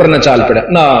भगवान तो ऊपर न चाल पड़ा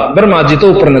ना, ब्रह्मा जी तो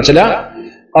ऊपर न चला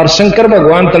और शंकर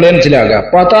भगवान तले न चला गया,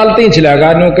 पाताल ही चला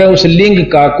गया। क्योंकि उस लिंग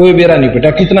का कोई बेरा नहीं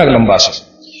पिटा कितना लंबा से।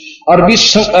 और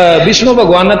विष्णु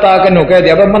भगवान ने ताकि नो कह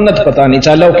दिया मन्नत पता नहीं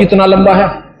चला वो कितना लंबा है।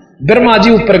 ब्रह्मा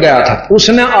जी ऊपर गया था,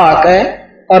 उसने आकर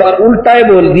और उल्टा ही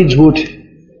बोल दी झूठ।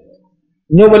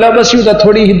 न्यू बोला बस यूं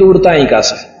थोड़ी ही दूरता ही का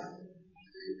से।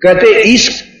 कहते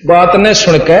इस बात ने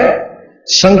सुनकर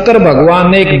शंकर भगवान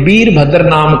ने एक वीरभद्र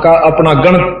नाम का अपना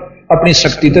गण अपनी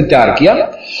शक्ति से तैयार किया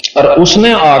और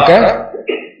उसने आकर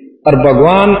और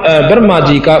भगवान ब्रह्मा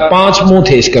जी का 5 मुंह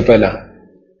थे इसका पहला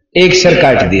एक सिर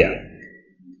काट दिया।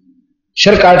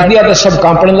 सिर काट दिया तो सब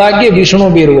कांपने लग गए। विष्णु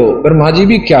वीर वो ब्रह्मा जी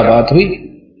भी क्या बात हुई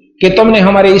कि तुमने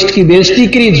हमारे इष्ट की बेइज्जती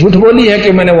करी, झूठ बोली है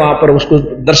कि मैंने वहां पर उसको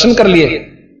दर्शन कर लिए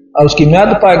और उसकी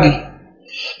म्याद पागी।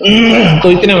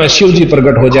 तो इतने में शिव जी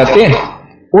प्रकट हो जाते हैं,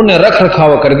 उन्हें रख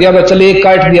रखाव कर दिया। भाई चले एक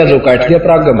काट दिया जो काट दिया,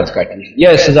 प्राज्ञ मत काटिए,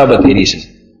 यह सजा बतेरी से।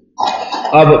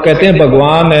 अब कहते हैं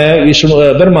भगवान विष्णु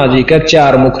ब्रह्मा जी का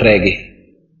 4 मुख रह गए,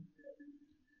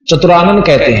 चतुरानन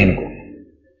कहते हैं इनको।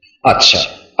 अच्छा,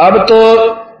 अब तो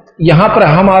यहां पर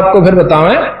हम आपको फिर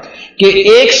बताएं कि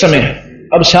एक समय,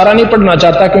 अब सारा नहीं पढ़ना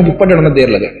चाहता क्योंकि पढ़ने में देर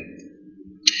लगे।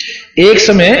 एक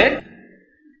समय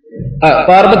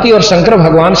पार्वती और शंकर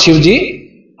भगवान शिव जी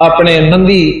अपने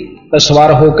नंदी पर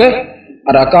सवार होकर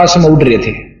और आकाश में उड़ रहे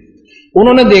थे।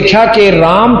 उन्होंने देखा कि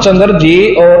रामचंद्र जी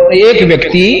और एक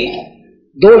व्यक्ति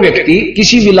 2 व्यक्ति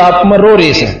किसी विलाप में रो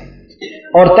रहे हैं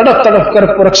और तड़प तड़प कर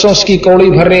वृक्षों की कौड़ी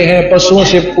भर रहे हैं। पशुओं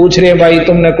से पूछ रहे हैं भाई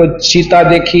तुमने कोई सीता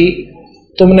देखी,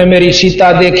 तुमने मेरी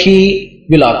सीता देखी,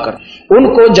 विलाप कर।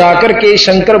 उनको जाकर के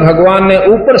शंकर भगवान ने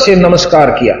ऊपर से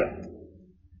नमस्कार किया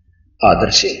आदर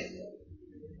से।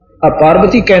 अब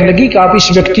पार्वती कहने लगी कि आप इस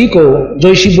व्यक्ति को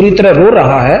जो इसी बुरी तरह रो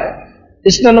रहा है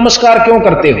इसने नमस्कार क्यों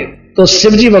करते हो? तो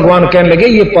शिव जी भगवान कहने लगे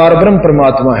ये पारब्रह्म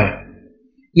परमात्मा है,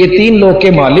 ये 3 लोक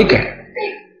के मालिक है,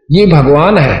 ये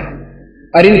भगवान है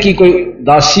और इनकी कोई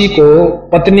दासी को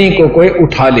पत्नी को कोई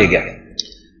उठा ले गया,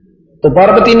 तो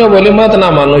पार्वती ने बोले मत ना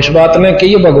मानो इस बात ने कि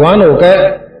ये भगवान होकर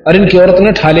और इनकी औरत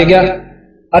ने ठा ले गया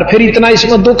और फिर इतना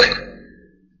इसमें दुख।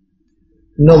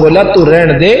 न बोला तू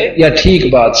रहने दे या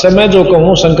ठीक बात से मैं जो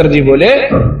कहूं। शंकर जी बोले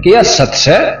कि यह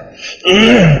सत्य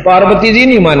है। पार्वती जी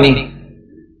नहीं मानी,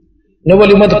 न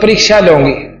बोली मत परीक्षा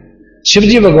लूंगी। शिव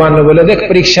जी भगवान ने बोले देख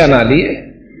परीक्षा ना लिए,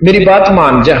 मेरी बात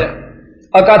मान जा,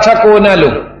 अकाछा को ना लो।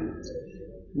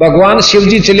 भगवान शिव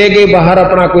जी चले गए बाहर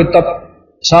अपना कोई तप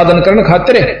साधन करने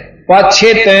खातिर,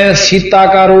 पाछे तय सीता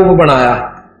का रूप बनाया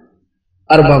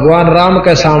और भगवान राम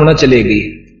के सामने चले गई।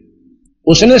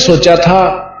 उसने सोचा था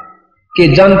कि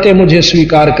जानते मुझे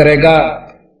स्वीकार करेगा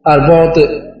और बहुत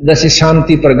जैसी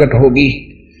शांति प्रकट होगी।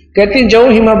 कहती जो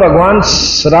ही मैं भगवान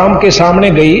राम के सामने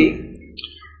गई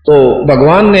तो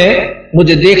भगवान ने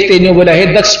मुझे देखते ही बोला हे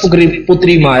दक्ष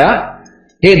पुत्री माया,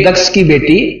 हे दक्ष की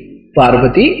बेटी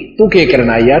पार्वती तू क्या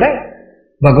करना यार।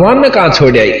 भगवान ने कहां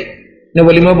छोड़ आई। ने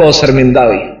बोली मैं बहुत शर्मिंदा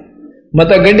हुई, मैं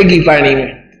तो गड्ढ गई पानी में।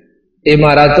 ए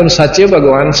महाराज तुम सच्चे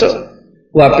भगवान सो।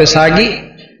 वापस आ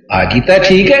गई तो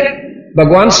ठीक है।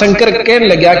 भगवान शंकर कहने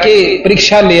लगा कि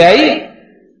परीक्षा ले आई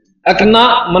अकना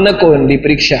मन को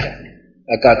परीक्षा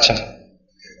अच्छा।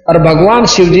 और भगवान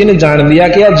शिव जी ने जान लिया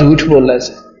कि यह झूठ बोला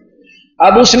से।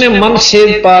 अब उसने मन से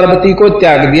पार्वती को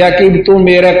त्याग दिया कि तू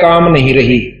मेरा काम नहीं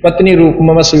रही, पत्नी रूप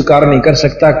में मैं स्वीकार नहीं कर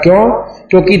सकता। क्यों?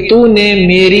 क्योंकि तूने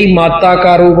मेरी माता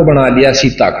का रूप बना लिया,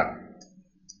 सीता का।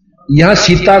 यहां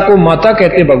सीता को माता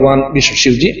कहते भगवान विष्णु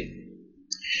शिव जी,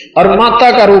 और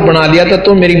माता का रूप बना लिया तो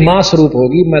तू मेरी मां स्वरूप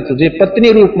होगी, मैं तुझे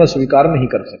पत्नी रूप में स्वीकार नहीं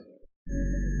कर सकता।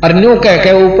 और न्यू कह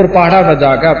के ऊपर पहाड़ा पर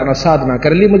जाकर अपना साधना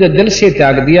कर ली, मुझे दिल से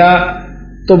त्याग दिया।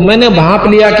 तो मैंने भाप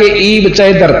लिया कि ईब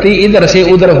चाहे धरती इधर से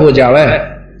उधर हो जावे।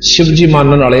 शिव जी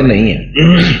मानने वाले नहीं है।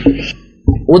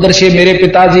 उधर से मेरे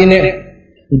पिताजी ने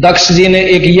दक्ष जी ने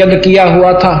एक यज्ञ किया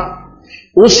हुआ था,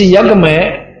 उस यज्ञ में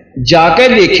जाके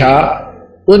देखा।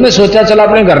 उसने सोचा चला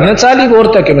अपने घर ने चाली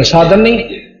गोर तक में साधन नहीं,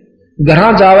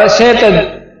 घर जावे से तो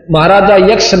महाराजा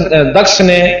यक्ष दक्ष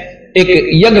ने एक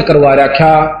यज्ञ करवा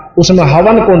रखा, उसमें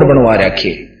हवन कुंड बनवा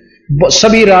रखे,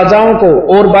 सभी राजाओं को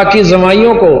और बाकी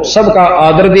जमाइयों को सबका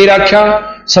आदर दे रखा,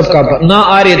 सबका ना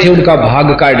आ रहे थे उनका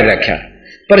भाग काट रखा।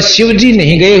 पर शिव जी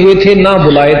नहीं गए हुए थे, ना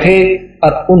बुलाए थे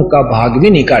और उनका भाग भी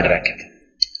नहीं काट रखे थे।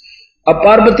 अब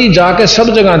पार्वती जाके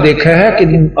सब जगह देखा है कि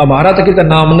हमारा तो कितना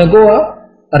नाम न गोआ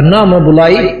और ना मैं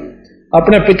बुलाई।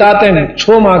 अपने पिता ते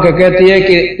छो मां के कहती है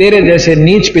कि तेरे जैसे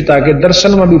नीच पिता के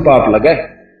दर्शन में भी पाप लगे,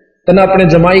 तना अपने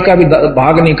जमाई का भी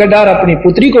भाग नहीं कटा और अपनी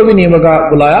पुत्री को भी नहीं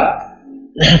बुलाया।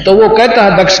 तो वो कहता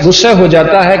है, दक्ष गुस्सा हो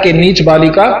जाता है कि नीच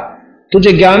बालिका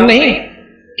तुझे ज्ञान नहीं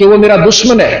कि वो मेरा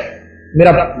दुश्मन है,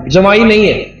 मेरा जमाई नहीं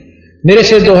है, मेरे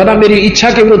से जो है ना मेरी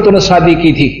इच्छा के विरुद्ध तूने शादी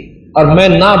की थी और मैं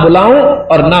ना बुलाऊं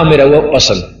और ना मेरा वो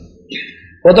पसंद।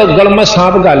 वो तो गल में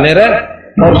सांप घालने रहे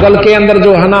और गल के अंदर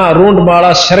जो है ना रूंड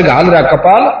माड़ा सर घाल रहा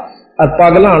कपाल और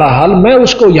पागला वाला हाल, मैं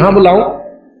उसको यहां बुलाऊं।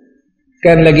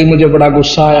 कहने लगी मुझे बड़ा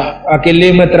गुस्सा आया,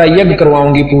 अकेले मैं तेरा यज्ञ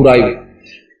करवाऊंगी पूरा ही।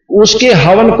 उसके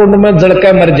हवन कुंड में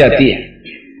जड़कर मर जाती है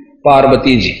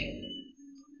पार्वती जी।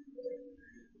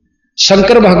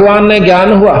 शंकर भगवान ने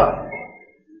ज्ञान हुआ,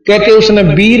 कहते उसने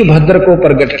वीरभद्र को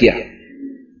प्रकट किया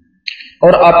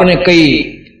और अपने कई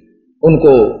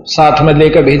उनको साथ में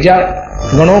लेकर भेजा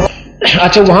गणों।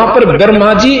 अच्छा, वहां पर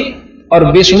ब्रह्मा जी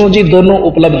और विष्णु जी दोनों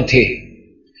उपलब्ध थे।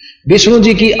 विष्णु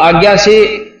जी की आज्ञा से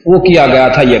वो किया गया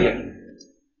था यज्ञ।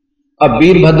 अब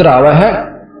वीरभद्र आवा है,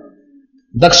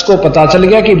 दक्ष को पता चल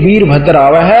गया कि वीरभद्र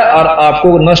आवा है और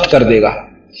आपको नष्ट कर देगा।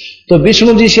 तो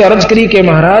विष्णु जी से अर्ज करी कि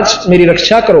महाराज मेरी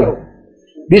रक्षा करो।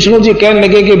 विष्णु जी कहने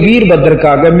लगे कि वीरभद्र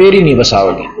का आगे मेरी नहीं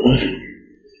बसाओगे।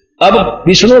 अब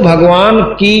विष्णु भगवान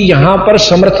की यहां पर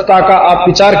समर्थता का आप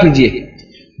विचार कीजिए।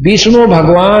 विष्णु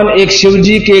भगवान एक शिव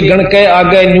जी के गण के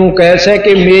आगे न्यू कैसे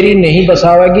कि मेरी नहीं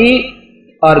बसावेगी,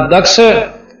 और दक्ष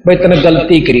भाई तने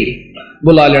गलती करी,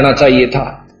 बुला लेना चाहिए था।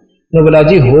 ने बोला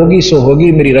जी होगी सो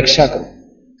होगी, मेरी रक्षा करो।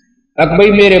 अब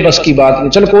भाई मेरे बस की बात नहीं,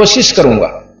 चल कोशिश करूंगा।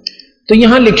 तो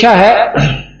यहां लिखा है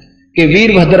कि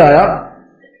वीरभद्र आया,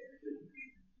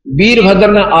 वीरभद्र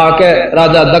ने आके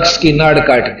राजा दक्ष की नाड़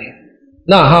काट दी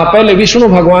ना। हाँ, पहले विष्णु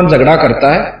भगवान झगड़ा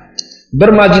करता है,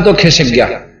 ब्रह्मा जी तो खिसक गया,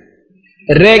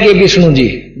 रह गए विष्णु जी।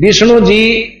 विष्णु जी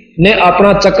ने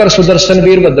अपना चक्कर सुदर्शन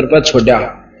वीरभद्र पर छोड़ा,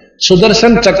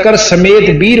 सुदर्शन चक्कर समेत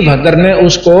वीरभद्र ने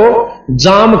उसको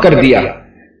जाम कर दिया,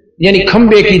 यानी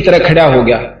खंबे की तरह खड़ा हो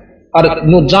गया और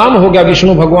नु जाम हो गया।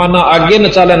 विष्णु भगवान ना आगे न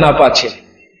चाले ना पाछे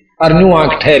और न्यू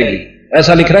आंख ठहर गई।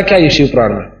 ऐसा लिख रहा क्या ये शिव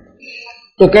पुराण में।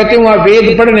 तो कहते हैं वहां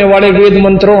वेद पढ़ने वाले वेद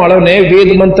मंत्रों वालों ने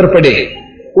वेद मंत्र पढ़े,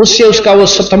 उससे उसका वो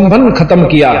स्तंभन खत्म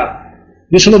किया।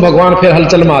 विष्णु भगवान फिर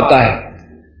हलचल में आता है,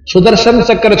 सुदर्शन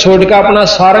चक्कर छोड़कर अपना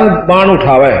सारंग बाण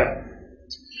उठावे,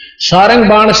 सारंग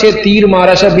बाण से तीर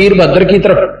मारा से वीरभद्र की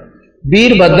तरफ।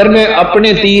 वीरभद्र ने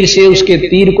अपने तीर से उसके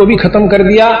तीर को भी खत्म कर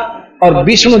दिया और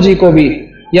विष्णु जी को भी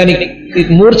यानी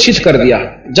मूर्छित कर दिया,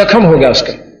 जख्म हो गया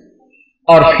उसका।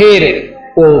 और फिर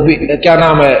वो क्या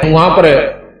नाम है वहां पर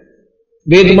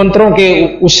वेद मंत्रों के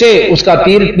उसे उसका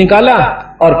तीर निकाला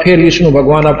और फिर विष्णु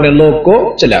भगवान अपने लोक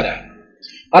को चला गया।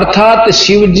 अर्थात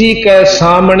शिव जी के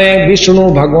सामने विष्णु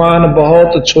भगवान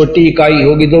बहुत छोटी इकाई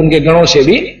होगी तो उनके गणों से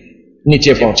भी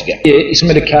नीचे पहुंच गया। ये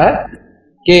इसमें लिखा है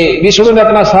कि विष्णु ने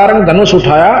अपना सारंग धनुष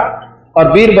उठाया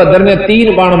और वीरभद्र ने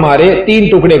 3 बाण मारे, 3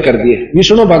 टुकड़े कर दिए।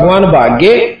 विष्णु भगवान भाग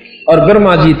गए और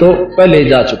ब्रह्मा जी तो पहले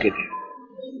जा चुके थे।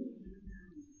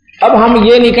 अब हम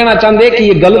ये नहीं कहना चाहते कि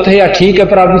ये गलत है या ठीक है,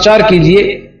 पर आप विचार कीजिए।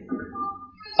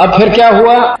 अब फिर क्या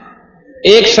हुआ,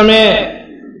 एक समय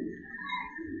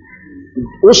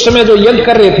उस समय जो यज्ञ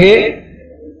कर रहे थे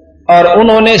और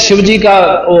उन्होंने शिवजी का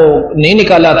वो नहीं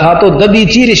निकाला था, तो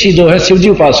दधीची ऋषि जो है शिवजी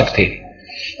उपासक थे,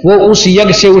 वो उस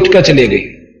यज्ञ से उठकर चले गए।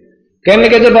 कहने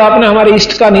के जब आपने हमारे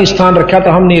इष्ट का नहीं स्थान रखा तो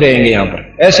हम नहीं रहेंगे यहां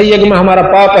पर, ऐसे यज्ञ में हमारा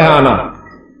पाप है आना,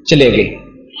 चले गए।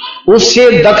 उससे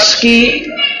दक्ष की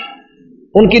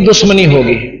उनकी दुश्मनी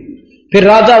होगी। फिर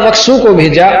राजा वत्सु को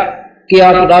भेजा कि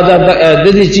आप राजा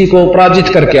दधीची को पराजित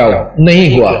करके आओ, नहीं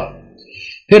हुआ।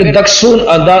 फिर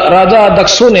राजा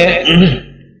दक्षु ने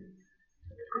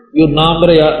यो नाम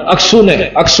अक्षु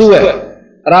है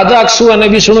राजा अक्षु ने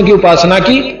विष्णु की उपासना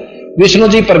की। विष्णु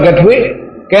जी प्रकट हुए,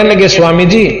 कहने लगे स्वामी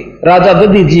जी राजा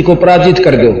दधीची को पराजित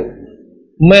कर दो,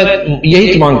 मैं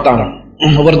यही मांगता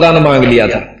हूं, वरदान मांग लिया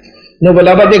था। ने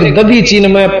बोला देख दधीची ने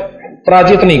मैं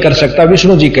पराजित नहीं कर सकता,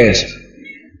 विष्णु जी कहे से,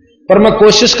 पर मैं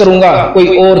कोशिश करूंगा,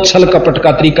 कोई और छल कपट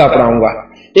का तरीका अपनाऊंगा।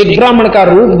 एक ब्राह्मण का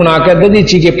रूप बनाकर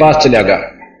दधीची के पास चला गया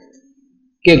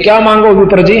कि क्या मांगो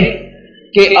विप्र जी,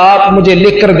 कि आप मुझे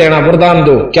लिख कर देना, वरदान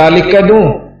दो। क्या लिख कर दूं?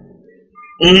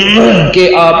 कि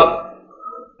आप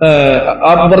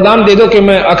वरदान दे दो कि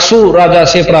मैं अक्षु राजा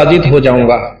से पराजित हो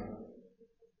जाऊंगा।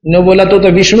 ने बोला तो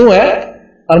विष्णु है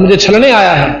और मुझे छलने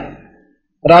आया है।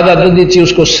 राजा दधीची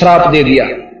उसको श्राप दे दिया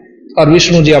और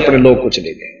विष्णु जी अपने लोक को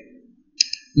चले गए।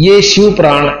 ये शिव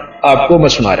पुराण आपको मैं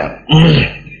सुना रहा।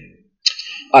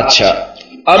 अच्छा,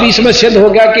 अब इसमें सिद्ध हो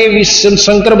गया कि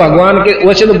शंकर भगवान के,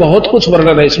 वैसे तो बहुत कुछ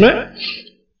वर्णन है इसमें,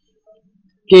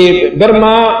 कि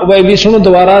ब्रह्मा व विष्णु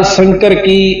द्वारा शंकर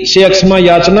की से अक्षमा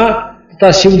याचना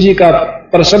तथा शिव जी का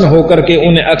प्रसन्न होकर के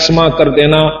उन्हें अक्षमा कर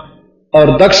देना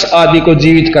और दक्ष आदि को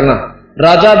जीवित करना।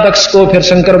 राजा दक्ष को फिर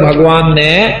शंकर भगवान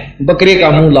ने बकरे का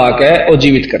मुंह लाकर और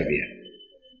जीवित कर दिया।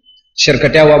 सिर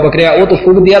कटा हुआ बकरिया, वो तो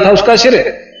फूक दिया था उसका सिर।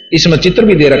 इसमें चित्र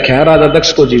भी दे रखा है राजा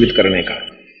दक्ष को जीवित करने का।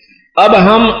 अब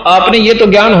हम आपने ये तो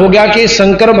ज्ञान हो गया कि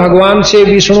शंकर भगवान से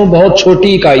विष्णु बहुत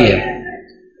छोटी इकाई है,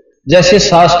 जैसे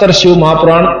शास्त्र शिव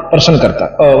महापुराण प्रश्न करता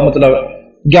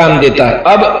मतलब ज्ञान देता है।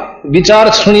 अब विचार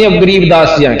सुनिए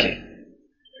गरीबदास जी के।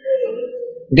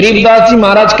 गरीबदास जी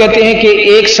महाराज कहते हैं कि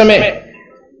एक समय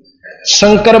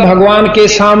शंकर भगवान के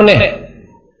सामने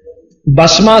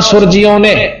भस्मासुर जियों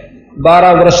ने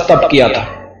 12 वर्ष तप किया था।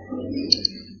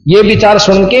 ये विचार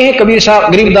सुन के है कबीर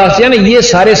साहब गरीबदास जी ने ये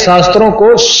सारे शास्त्रों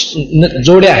को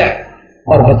जोड़ा है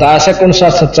और बताया से कौन सा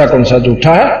सच्चा कौन सा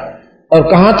झूठा है और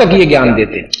कहां तक ये ज्ञान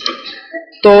देते।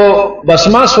 तो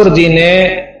भस्मासुर जी ने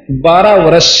 12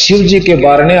 वर्ष शिव जी के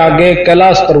बारने आगे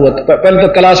कैलाश पर्वत पर, पहले तो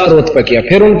कैलाश पर्वत पर किया,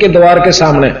 फिर उनके द्वार के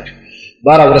सामने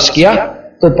 12 वर्ष किया।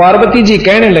 तो पार्वती जी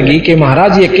कहने लगी कि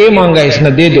महाराज ये क्या मांगा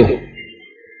इसने, दे दो।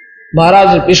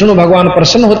 महाराज विष्णु भगवान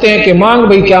प्रसन्न होते हैं कि मांग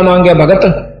भाई, क्या मांगे भगत,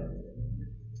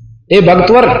 ए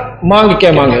भक्तवर मांग,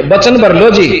 क्या मांगे, वचन भर लो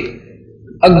जी।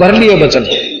 अब भर लिए वचन।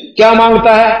 क्या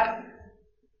मांगता है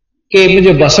कि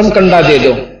मुझे भस्म कंडा दे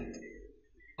दो,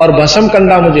 और भस्म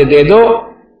कंडा मुझे दे दो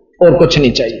और कुछ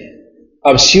नहीं चाहिए।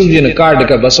 अब शिव जी ने काट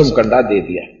कर भस्म कंडा दे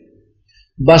दिया।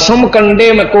 भस्म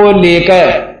कंडे में को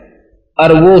लेकर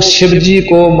और वो शिव जी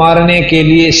को मारने के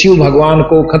लिए, शिव भगवान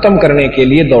को खत्म करने के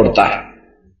लिए दौड़ता है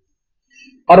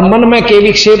और मन में के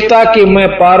विक्षेपता कि मैं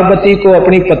पार्वती को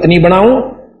अपनी पत्नी बनाऊं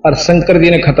और शंकर जी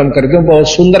ने खत्म कर दिया। बहुत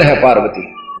सुंदर है पार्वती।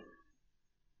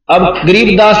 अब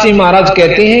गरीबदास जी महाराज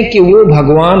कहते हैं कि वो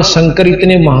भगवान शंकर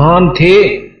इतने महान थे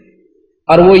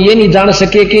और वो ये नहीं जान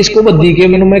सके कि इसको बुद्धि के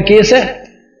मन में केस है,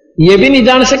 ये भी नहीं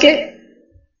जान सके।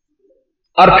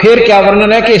 और फिर क्या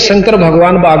वर्णन है कि शंकर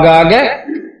भगवान भागा आ गए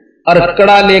और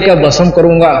कड़ा लेकर भस्म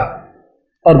करूंगा,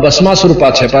 और भस्मासुर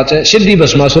पाछे पाछे, सिद्धि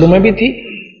भस्मासुर में भी थी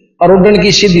और उड्डन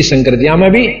की सिद्धि शंकर जी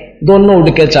में भी, दोनों उड़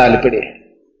के चाल पड़े।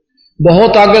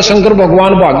 बहुत आगे शंकर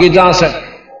भगवान भागे जहां से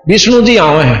विष्णु जी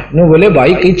आए हैं। नो बोले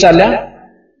भाई कहीं चाल्या,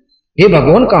 हे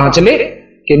भगवान कहां चले?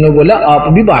 कि नो बोला आप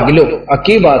भी भाग लो।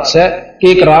 अकी बात से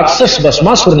कि एक राक्षस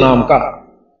भस्मासुर नाम का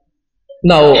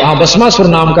ना हो, हाँ भस्मासुर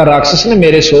नाम का राक्षस ने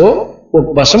मेरे से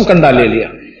वो भस्म कंडा ले लिया।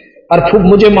 और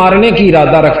मुझे मारने की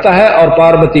इरादा रखता है और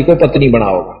पार्वती को पत्नी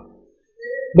बनाओगा।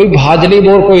 भाई भाजली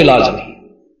बोर कोई इलाज नहीं।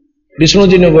 विष्णु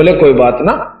जी ने बोले कोई बात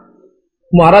ना।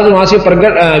 महाराज वहां से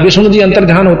प्रगट विष्णु जी अंतर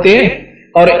ध्यान होते हैं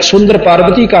और सुंदर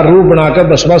पार्वती का रूप बनाकर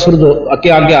भस्मासुर के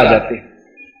आगे आ जाते हैं।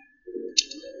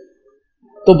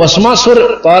 तो भस्मासुर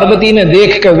पार्वती ने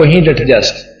देख कर वहीं डट गया,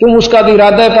 क्यों उसका तो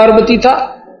इरादा है पार्वती था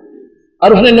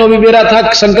और उसने नो भी बेरा था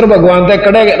शंकर भगवान तक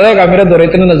कड़े रहेगा मेरे दौरे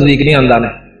इतने नजदीक नहीं आंदा ने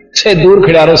छे दूर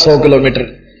खड़ा रहो 100 किलोमीटर।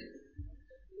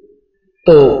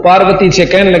 तो पार्वती से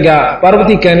कहने लगा,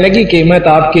 पार्वती कहने लगी कि मैं तो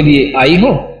आपके लिए आई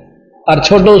हूं और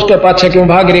छोड़ो उसके पाछे क्यों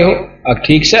भाग रहे हो। अब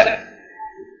ठीक से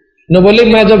न बोले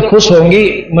मैं जब खुश होंगी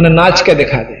मैंने नाच के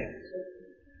दिखा दे।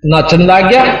 नाचन लग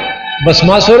गया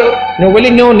भस्मासुर ने बोली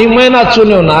न्यो नहीं मैं नाचू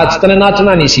न्यो नाच, तने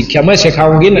नाचना नहीं सीखा मैं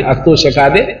सिखाऊंगी ना तू सिखा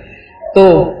दे। तो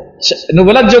नो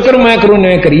बोला जो करूं मैं करूं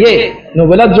न्यो करिए। नो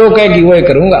बोला जो कहेगी वो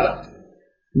करूंगा।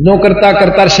 नो करता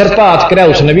करता शर्पा हाथ कराया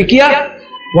उसने भी किया,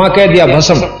 वहां कह दिया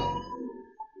भस्म।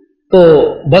 तो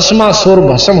भस्मासुर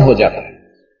भस्म हो जाता है।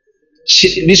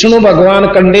 विष्णु भगवान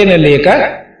कंडे ने लेकर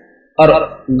और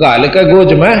गाल का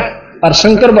गोज में और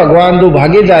शंकर भगवान जो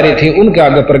भागे जा रहे थे उनके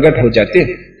आगे प्रकट हो जाते।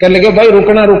 कहने लगे भाई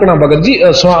रुकना रुकना भगत जी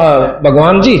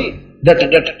भगवान जी डट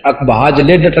डट भाज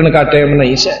ले डटन का टाइम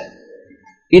नहीं से,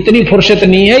 इतनी फुर्सत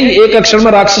नहीं है, एक अक्षर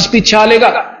में राक्षस पीछे आ लेगा।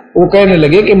 वो कहने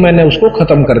लगे कि मैंने उसको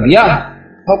खत्म कर दिया।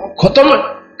 खत्म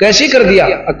कैसे कर दिया?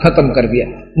 खत्म कर दिया।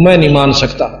 मैं नहीं मान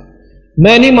सकता,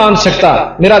 मैं नहीं मान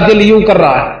सकता, मेरा दिल यूं कर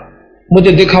रहा है,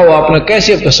 मुझे दिखाओ आपने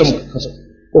कैसे भस्म।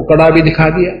 वो कड़ा भी दिखा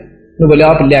दिया। मैं बोले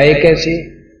आप लाए कैसे,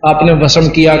 आपने भस्म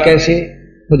किया कैसे,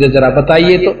 मुझे जरा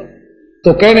बताइए।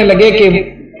 तो कहने लगे कि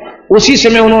उसी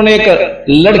समय उन्होंने एक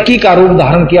लड़की का रूप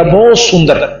धारण किया, बहुत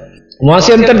सुंदर। वहां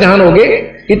से अंतर ध्यान हो गए,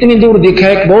 इतनी दूर दिखा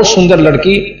एक बहुत सुंदर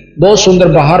लड़की, बहुत सुंदर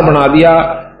बाहर बना दिया,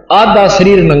 आधा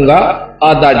शरीर नंगा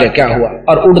आधा ढका हुआ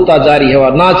और उड़ता जा रही है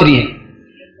और नाच रही है।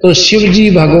 तो शिव जी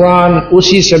भगवान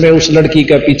उसी समय उस लड़की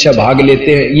के पीछे भाग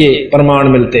लेते हैं, ये प्रमाण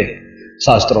मिलते हैं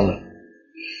शास्त्रों में।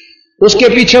 उसके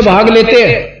पीछे भाग लेते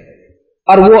हैं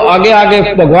और वो आगे आगे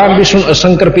भगवान विष्णु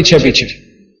शंकर पीछे पीछे।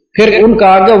 फिर उनका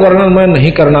आगे वर्णन मैं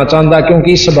नहीं करना चाहता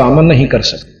क्योंकि इस सभा में नहीं कर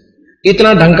सकते,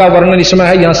 इतना ढंग का वर्णन इसमें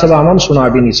है यहां सभा में हम सुना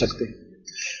भी नहीं सकते।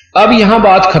 अब यहां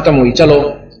बात खत्म हुई। चलो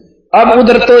अब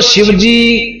उधर तो शिव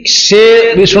जी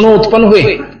से विष्णु उत्पन्न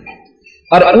हुए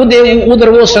और उधर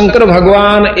वो शंकर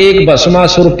भगवान एक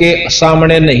भस्मासुर के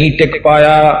सामने नहीं टिक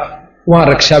पाया, वहां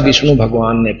रक्षा विष्णु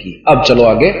भगवान ने की। अब चलो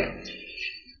आगे।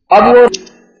 अब वो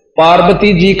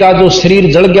पार्वती जी का जो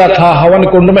शरीर जल गया था हवन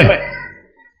कुंड में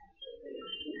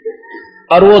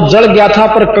और वो जल गया था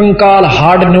पर कंकाल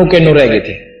हाड़ न्यू के न्यू रह गए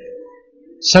थे।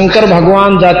 शंकर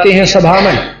भगवान जाते हैं सभा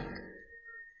में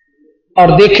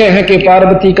और देखे हैं कि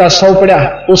पार्वती का शव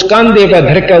पड़ा, उस कांधे पर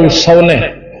धर के उस शव ने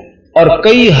और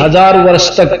कई हजार वर्ष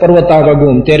तक पर्वता में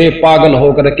घूमते रहे पागल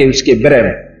होकर के उसके विरह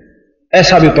में,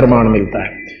 ऐसा भी प्रमाण मिलता है।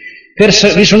 फिर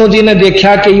विष्णु जी ने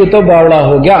देखा कि ये तो बावड़ा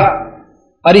हो गया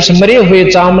और इस मरे हुए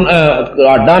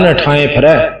डाने ठाए फिर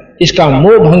इसका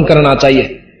मोह भंग करना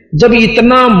चाहिए। जब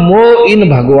इतना मोह इन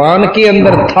भगवान के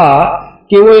अंदर था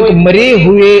कि वो एक मरे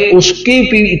हुए उसके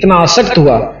भी इतना आसक्त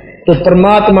हुआ तो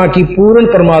परमात्मा की पूर्ण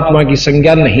परमात्मा की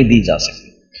संज्ञा नहीं दी जा सकती।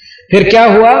 फिर क्या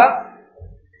हुआ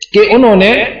कि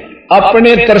उन्होंने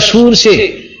अपने त्रिशूल से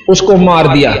उसको मार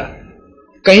दिया।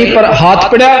 कहीं पर हाथ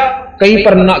पड़ा, कहीं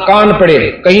पर कान पड़े,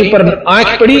 कहीं पर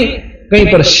आंख पड़ी,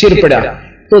 कहीं पर सिर पड़ा।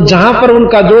 तो जहां पर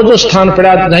उनका जो जो स्थान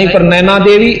पड़ा, कहीं पर नैना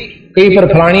देवी, कहीं पर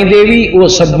फलानी देवी, वो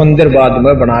सब मंदिर बाद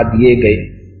में बना दिए गए।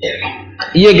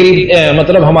 ये गरीब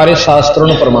मतलब हमारे शास्त्रों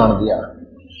ने प्रमाण दिया।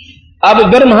 अब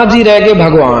ब्रह्मा जी रह गए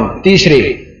भगवान तीसरे,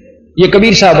 ये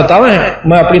कबीर साहब बतावे हैं,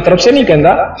 मैं अपनी तरफ से नहीं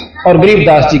कहता, और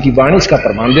गरीबदास जी की वाणी इसका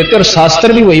प्रमाण देते और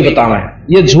शास्त्र भी वही बतावे हैं,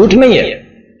 ये झूठ नहीं है।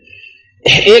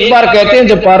 एक बार कहते हैं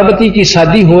जब पार्वती की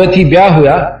शादी हुई थी, ब्याह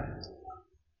हुआ,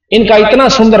 इनका इतना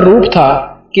सुंदर रूप था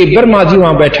कि ब्रह्मा जी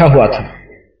वहां बैठा हुआ था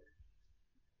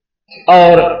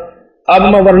और अब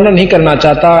मैं वर्णन नहीं करना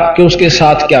चाहता कि उसके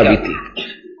साथ क्या बीती।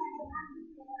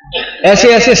 ऐसे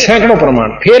ऐसे सैकड़ों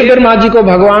प्रमाण। फिर ब्रह्मा जी को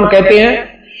भगवान कहते हैं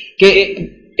कि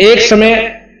एक समय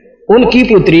उनकी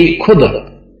पुत्री खुद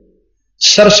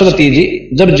सरस्वती जी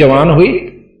जब जवान हुई,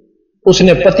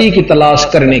 उसने पति की तलाश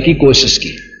करने की कोशिश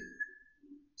की।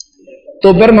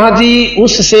 तो ब्रह्मा जी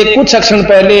उससे कुछ क्षण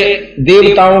पहले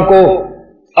देवताओं को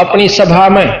अपनी सभा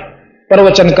में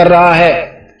प्रवचन कर रहा है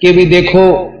कि भी देखो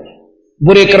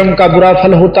बुरे कर्म का बुरा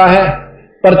फल होता है,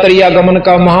 परतरियागमन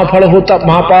का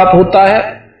महापाप होता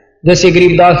है। जैसे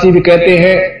गरीबदास जी भी कहते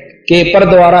हैं कि पर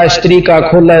द्वारा स्त्री का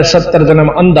खोला 70 जन्म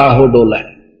अंधा हो डोला,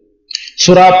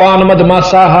 सुरापान मद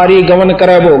मांसाहारी गवन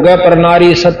करे भोगे पर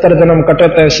नारी 70 जन्म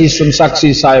कटत ऐसी सुन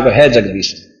साक्षी साहिब है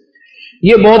जगदीश।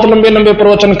 ये बहुत लंबे लंबे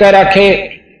प्रवचन कह रखे।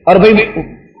 और भाई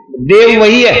देव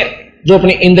वही है जो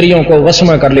अपनी इंद्रियों को वश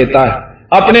में कर लेता है,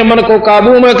 अपने मन को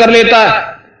काबू में कर लेता है,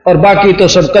 और बाकी तो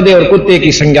सब कदे और कुत्ते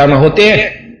की संज्ञा में होते हैं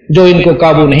जो इनको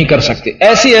काबू नहीं कर सकते।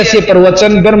 ऐसे ऐसे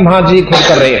प्रवचन ब्रह्मा जी खुद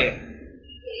कर रहे हैं।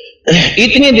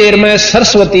 इतनी देर में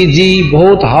सरस्वती जी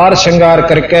बहुत हार श्रृंगार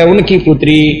करके उनकी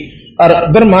पुत्री और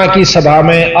ब्रह्मा की सभा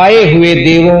में आए हुए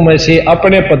देवों में से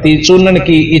अपने पति चुनन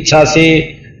की इच्छा से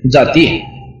जाती है।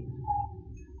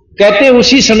 कहते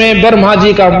उसी समय ब्रह्मा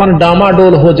जी का मन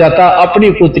डामाडोल हो जाता अपनी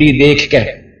पुत्री देख के,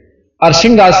 और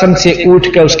सिंहासन से उठ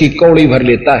के उसकी कौड़ी भर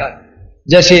लेता है,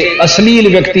 जैसे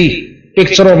अश्लील व्यक्ति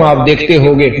पिक्चरों में आप देखते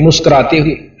होंगे मुस्कुराते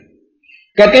हुए।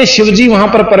 कहते हैं शिवजी वहां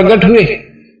पर प्रकट हुए,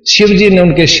 शिवजी ने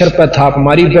उनके सिर पर थाप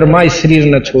मारी, ब्रह्मा इस शरीर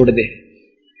न छोड़ दे,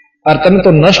 और तन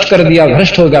तो नष्ट कर दिया,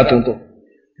 भ्रष्ट हो गया तू तो।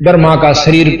 ब्रह्मा का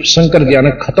शरीर शंकर जी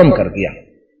ने खत्म कर दिया,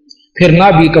 फिर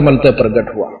नाभि कमल पर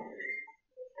प्रकट हुआ।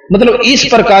 मतलब इस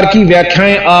प्रकार की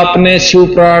व्याख्याएं आपने शिव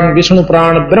पुराण, विष्णु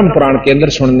पुराण, ब्रह्म पुराण के अंदर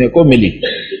सुनने को मिली।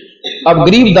 अब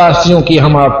गरीबदास जियों की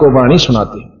हम आपको वाणी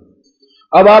सुनाते हैं।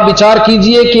 अब आप विचार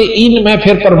कीजिए कि इनमें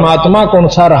फिर परमात्मा कौन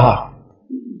सा रहा,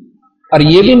 और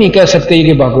ये भी नहीं कह सकते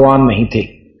कि भगवान नहीं थे।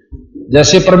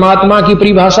 जैसे परमात्मा की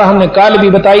परिभाषा हमने काल भी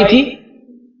बताई थी,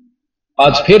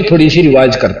 आज फिर थोड़ी सी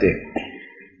रिवाइज करते हैं।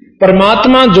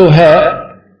 परमात्मा जो है,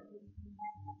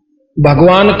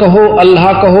 भगवान कहो,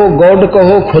 अल्लाह कहो, गॉड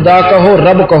कहो, खुदा कहो,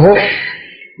 रब कहो,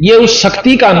 ये उस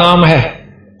शक्ति का नाम है।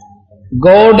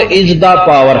 गॉड इज द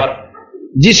पावर,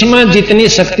 जिसमें जितनी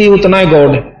शक्ति उतना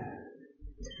गॉड।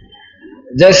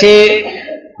 जैसे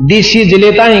डीसी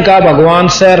जिलेताई का भगवान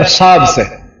सर साहब से,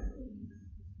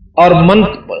 और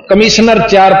कमिश्नर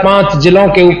 4-5 जिलों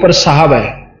के ऊपर साहब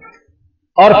है,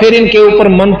 और फिर इनके ऊपर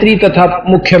मंत्री तथा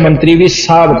मुख्यमंत्री भी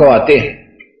साहब को आते हैं।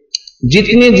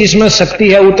 जितनी जिसमें शक्ति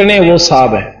है उतने वो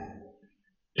साहब है।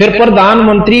 फिर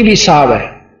प्रधानमंत्री भी साहब है।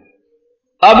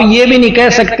 अब ये भी नहीं कह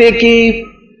सकते कि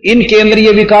इनके अंदर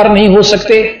ये विकार नहीं हो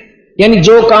सकते, यानी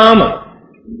जो काम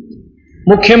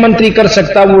मुख्यमंत्री कर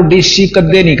सकता वो डीसी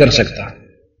कद्दे नहीं कर सकता,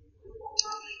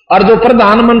 और जो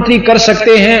प्रधानमंत्री कर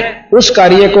सकते हैं उस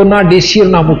कार्य को ना डीसी और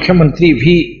ना मुख्यमंत्री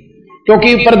भी,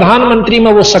 क्योंकि प्रधानमंत्री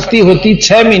में वो शक्ति होती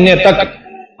 6 महीने तक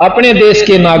अपने देश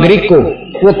के नागरिक को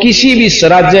वो किसी भी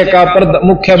राज्य का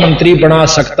मुख्यमंत्री बना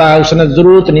सकता है, उसने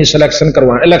जरूरत नहीं इलेक्शन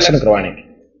करवाने की।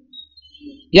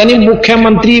 यानी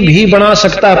मुख्यमंत्री भी बना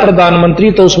सकता है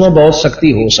प्रधानमंत्री, तो उसमें बहुत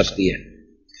शक्ति हो सकती है।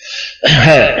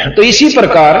 तो इसी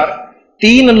प्रकार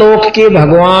 3 लोक के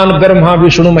भगवान ब्रह्मा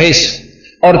विष्णु महेश,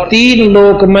 और 3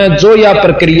 लोक में जो यह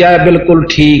प्रक्रिया है बिल्कुल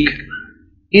ठीक,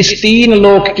 इस 3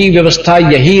 लोक की व्यवस्था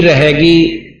यही रहेगी।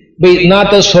 भाई ना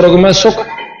तो स्वर्ग में सुख,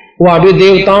 वहां भी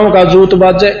देवताओं का जूत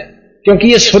बाजे, क्योंकि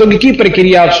ये स्वर्ग की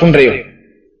प्रक्रिया आप सुन रहे हो।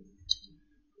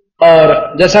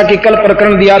 और जैसा कि कल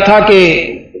प्रकरण दिया था कि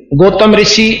गौतम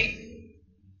ऋषि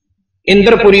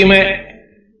इंद्रपुरी में,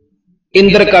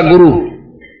 इंद्र का गुरु,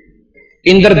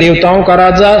 इंद्र देवताओं का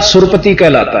राजा सुरपति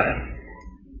कहलाता है,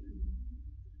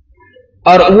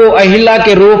 और वो अहिला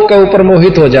के रूप के ऊपर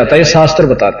मोहित हो जाता है, ये शास्त्र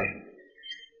बताते हैं।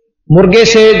 मुर्गे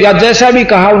से या जैसा भी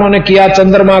कहा उन्होंने किया,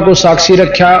 चंद्रमा को साक्षी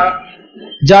रखा,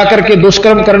 जाकर के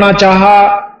दुष्कर्म करना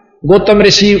चाहा। गौतम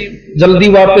ऋषि जल्दी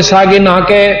वापस आगे नहा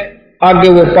के, आगे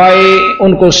वो पाए,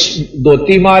 उनको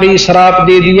धोती मारी, श्राप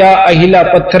दे दिया, अहिला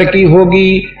पत्थर की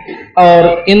होगी,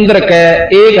 और इंद्र के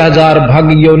 1000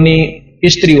 भाग योनि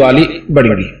स्त्री वाली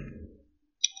बड़ी।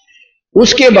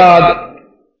 उसके बाद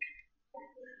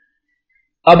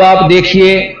अब आप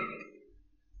देखिए,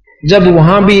 जब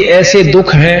वहां भी ऐसे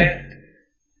दुख हैं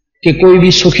कि कोई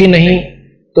भी सुखी नहीं,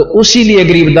 तो उसी लिए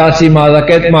गरीबदास जी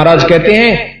महाराज कहते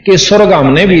हैं कि स्वर्ग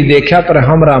हमने भी देखा पर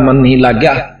हमारा मन नहीं लग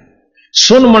गया।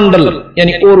 सुन मंडल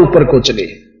यानी और ऊपर को चले,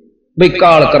 भाई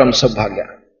काल कर्म सब भाग गया।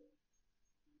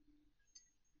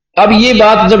 अब ये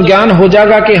बात जब ज्ञान हो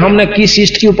जाएगा कि हमने किस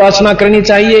इष्ट की उपासना करनी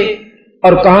चाहिए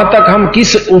और कहां तक हम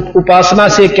किस उपासना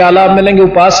से क्या लाभ मिलेंगे,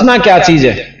 उपासना क्या चीज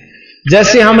है।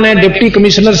 जैसे हमने डिप्टी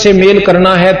कमिश्नर से मेल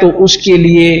करना है तो उसके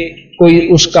लिए कोई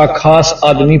उसका खास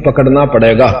आदमी पकड़ना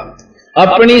पड़ेगा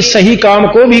अपनी सही काम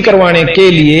को भी करवाने के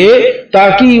लिए,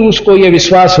 ताकि उसको यह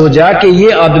विश्वास हो जाए कि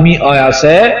ये आदमी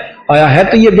आया है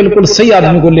तो ये बिल्कुल सही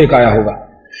आदमी को लेकर आया होगा।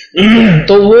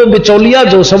 तो वो बिचौलिया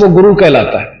जो सब वो गुरु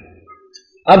कहलाता है।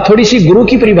 अब थोड़ी सी गुरु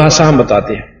की परिभाषा हम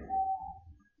बताते हैं।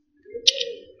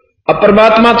 अब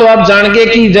परमात्मा तो आप जान गए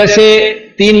कि जैसे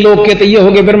 3 लोग के तो ये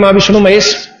हो गए ब्रह्मा विष्णु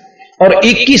महेश, और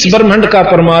 21 ब्रह्मांड का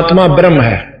परमात्मा ब्रह्म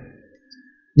है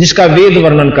जिसका वेद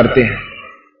वर्णन करते हैं।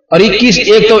 और 21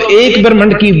 एक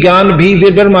ब्रह्मांड की ज्ञान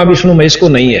भी ब्रह्मा विष्णु महेश को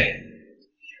नहीं है।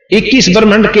 21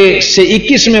 ब्रह्मांड के से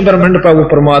 21वें ब्रह्मांड पर वो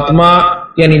परमात्मा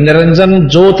यानी निरंजन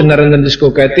ज्योत निरंजन जिसको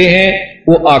कहते हैं,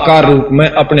 वो आकार रूप में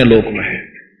अपने लोक में है।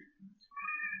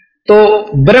 तो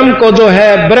ब्रह्म को जो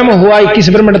है, ब्रह्म हुआ 21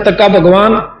 ब्रह्मांड तक का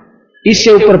भगवान,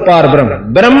 इससे ऊपर पार ब्रह्म।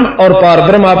 ब्रह्म और पार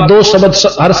ब्रह्म आप दो शब्द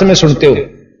हर समय सुनते हो,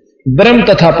 ब्रह्म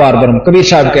तथा पार ब्रह्म। कबीर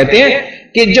साहब कहते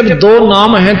हैं कि जब दो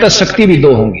नाम हैं तो शक्ति भी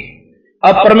दो होंगी।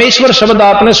 अब परमेश्वर शब्द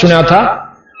आपने सुना था,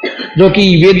 जो कि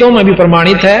वेदों में भी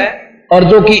प्रमाणित है, और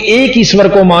जो कि एक ईश्वर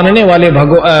को मानने वाले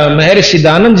महर्षि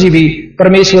दयानंद जी भी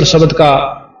परमेश्वर शब्द का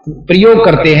प्रयोग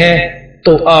करते हैं।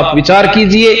 तो आप विचार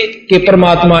कीजिए कि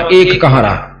परमात्मा एक कहां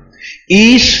रहा।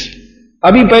 ईश,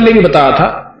 अभी पहले भी बताया था,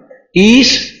 ईश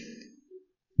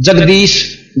जगदीश,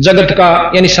 जगत का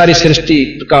यानी सारी सृष्टि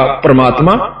का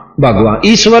परमात्मा भगवान,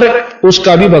 ईश्वर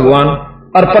उसका भी भगवान,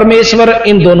 और परमेश्वर,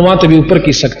 इन दोनों भी ऊपर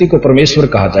की शक्ति को परमेश्वर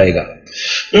कहा जाएगा।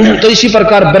 तो इसी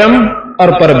प्रकार ब्रह्म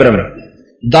और परब्रह्म,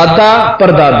 दादा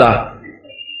परदादा,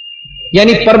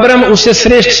 यानी परब्रह्म उससे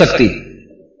श्रेष्ठ शक्ति।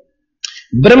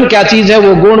 ब्रह्म क्या चीज है?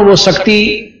 वो गुण, वो शक्ति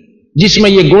जिसमें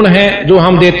ये गुण है जो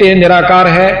हम देते हैं, निराकार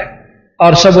है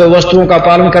और सब वस्तुओं का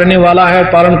पालन करने वाला है,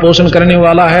 पालन पोषण करने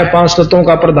वाला है, 5 तत्वों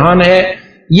का प्रधान है।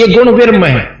 ये गुण ब्रह्म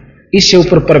है। इससे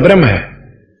ऊपर परब्रह्म है,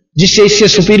 जिससे इससे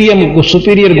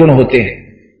सुपीरियर गुण होते हैं।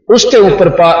 उसके ऊपर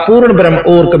पूर्ण ब्रह्म,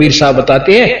 और कबीर साहब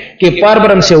बताते हैं कि पार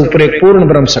ब्रह्म से ऊपर एक पूर्ण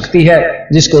ब्रह्म शक्ति है,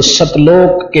 जिसको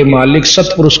सतलोक के मालिक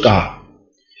सतपुरुष कहा।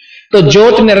 तो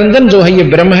ज्योत निरंजन जो है ये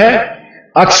ब्रह्म है,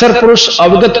 अक्षर पुरुष,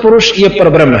 अवगत पुरुष ये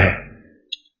परब्रह्म है।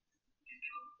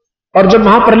 और जब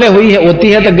महाप्रलय होती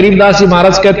है तो गरीबदास जी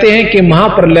महाराज कहते हैं कि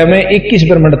महाप्रलय में 21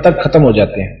 ब्रह्मांड तक खत्म हो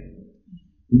जाते हैं,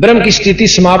 ब्रह्म की स्थिति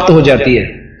समाप्त हो जाती है,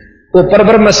 वो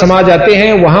परब्रह्म में समा जाते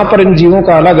हैं। वहां पर इन जीवों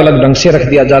का अलग अलग ढंग से रख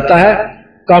दिया जाता है।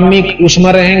 कामी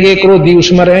उसमें रहेंगे, क्रोधी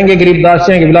उसमें रहेंगे, गरीबदास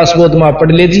जी के विलास बोध में आप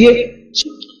पढ़ लीजिए।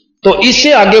 तो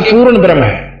इससे आगे पूर्ण ब्रह्म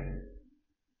है।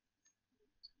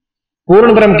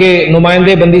 पूर्ण ब्रह्म के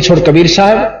नुमाइंदे बंदी छोड़ कबीर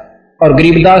साहब और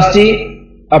गरीबदास जी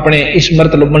अपने इस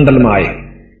मर्तब मंडल में आए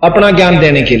अपना ज्ञान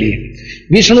देने के लिए।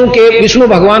 विष्णु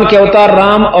भगवान के अवतार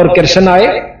राम और कृष्ण आए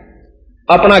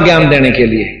अपना ज्ञान देने के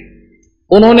लिए।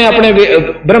 उन्होंने अपने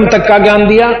ब्रह्म तक का ज्ञान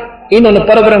दिया, इन्होंने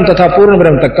परब्रह्म तथा पूर्ण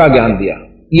ब्रह्म तक का ज्ञान दिया।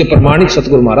 ये प्रमाणित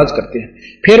सतगुरु महाराज करते हैं।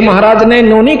 फिर महाराज ने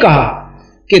इन्होंने कहा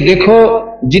कि देखो,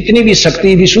 जितनी भी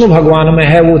शक्ति विष्णु भगवान में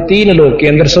है वो 3 लोक के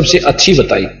अंदर सबसे अच्छी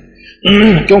बताई,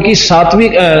 क्योंकि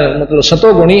सात्विक मतलब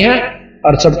सतोगुणी है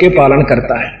और सबके पालन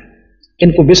करता है,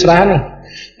 इनको बिसराया नहीं।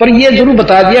 पर यह जरूर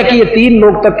बता दिया कि ये 3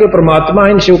 लोक तक के परमात्मा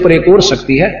है, इनसे ऊपर एक और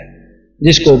शक्ति है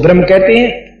जिसको ब्रह्म कहते हैं,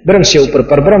 ब्रह्म से ऊपर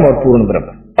परब्रह्म और पूर्ण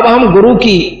ब्रह्म। अब हम गुरु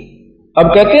की,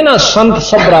 अब कहते हैं ना संत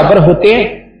सब बराबर होते हैं,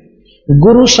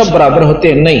 गुरु सब बराबर होते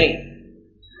हैं, नहीं।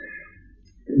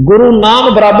 गुरु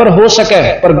नाम बराबर हो सके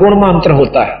पर गुण में अंतर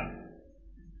होता है।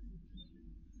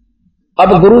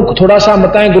 अब गुरु थोड़ा सा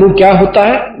बताएं, गुरु क्या होता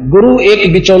है? गुरु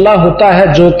एक बिचौला होता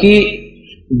है, जो कि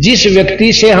जिस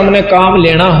व्यक्ति से हमने काम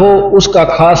लेना हो उसका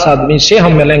खास आदमी से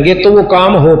हम मिलेंगे तो वो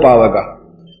काम हो पाएगा।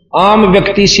 आम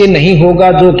व्यक्ति से नहीं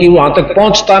होगा, जो कि वहां तक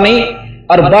पहुंचता नहीं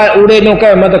और उड़े नो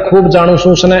कह मैं तो खूब जानू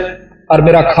सूसने और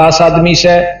मेरा खास आदमी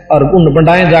से और उन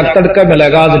बंडाएं जाग तड़के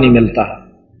मिलेगा, आज नहीं मिलता।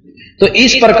 तो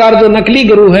इस प्रकार जो नकली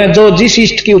गुरु हैं, जो जिस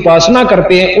इष्ट की उपासना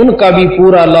करते हैं, उनका भी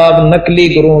पूरा लाभ नकली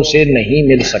गुरुओं से नहीं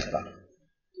मिल सकता,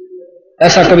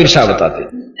 ऐसा कबीर साहब बताते हैं।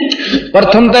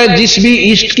 प्रथमतः जिस भी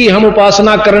इष्ट की हम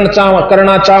उपासना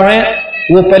करना चाहें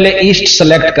वो पहले इष्ट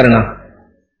सेलेक्ट करना।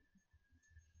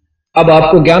 अब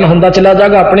आपको ज्ञान होता चला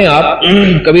जाएगा अपने आप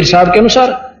कबीर साहब के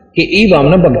अनुसार कि ई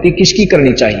भावना भक्ति किसकी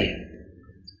करनी चाहिए।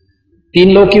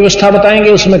 3 लोक की अवस्था बताएंगे,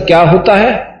 उसमें क्या होता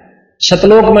है।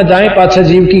 सतलोक में जाएं, पाछे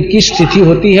जीव की किस स्थिति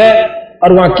होती है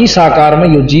और वहां किस आकार में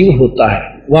यो जीव होता है,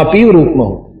 वहां पीव रूप में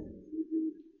हो।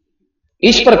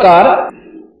 इस प्रकार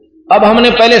अब हमने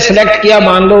पहले सिलेक्ट किया,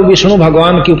 मान लो विष्णु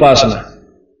भगवान की उपासना।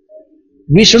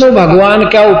 विष्णु भगवान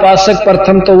का उपासक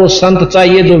प्रथम तो वो संत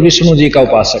चाहिए जो विष्णु जी का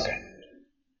उपासक है,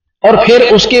 और फिर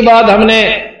उसके बाद हमने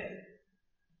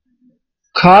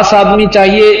खास आदमी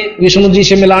चाहिए विष्णु जी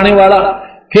से मिलाने वाला।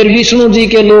 फिर विष्णु जी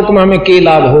के लोक में हमें क्या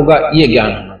लाभ होगा ये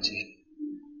ज्ञान होना चाहिए।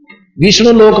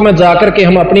 विष्णु लोक में जाकर के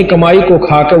हम अपनी कमाई को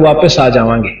खाकर वापस आ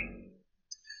जाएंगे।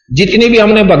 जितनी भी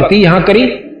हमने भक्ति यहां करी,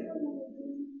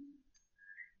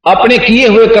 अपने किए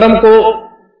हुए कर्म को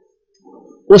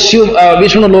उस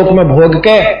विष्णु लोक में भोग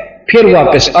के फिर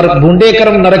वापस, और भूंडे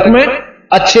कर्म नरक में,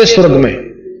 अच्छे स्वर्ग में,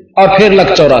 और फिर लक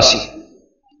 84।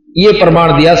 ये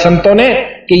प्रमाण दिया संतों ने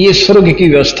कि ये स्वर्ग की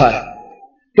व्यवस्था है,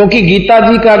 क्योंकि गीता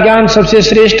जी का ज्ञान सबसे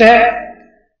श्रेष्ठ है।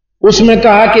 उसमें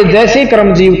कहा कि जैसे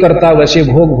कर्म जीव करता वैसे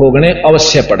भोग भोगने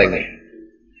अवश्य पड़ेंगे।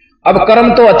 अब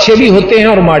कर्म तो अच्छे भी होते हैं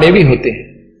और माड़े भी होते हैं,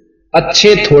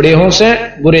 अच्छे थोड़े हों से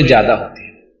बुरे ज्यादा होते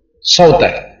हैं, 100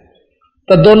 तक,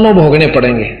 तो दोनों भोगने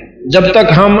पड़ेंगे। जब तक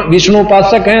हम विष्णु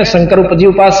उपासक हैं, शंकर जी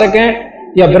उपासक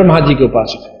हैं या ब्रह्मा जी के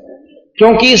उपासक हैं,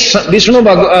 क्योंकि विष्णु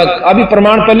अभी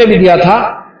प्रमाण पहले भी दिया था,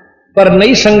 पर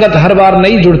नई संगत हर बार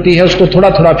नई जुड़ती है, उसको थोड़ा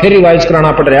थोड़ा फिर रिवाइज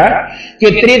कराना पड़ रहा है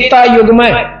कि त्रेता युग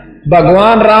में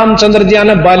भगवान रामचंद्र जी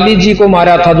ने बाली जी को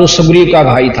मारा था, जो सुग्रीव का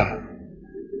भाई था।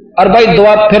 और भाई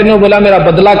फिर ने बोला मेरा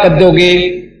बदला कर दोगे,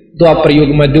 द्वापर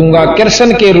युग में दूंगा।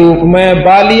 कृष्ण के रूप में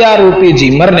बालिया रूपी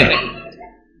जीमर ने,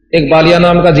 एक बालिया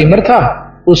नाम का जीमर था,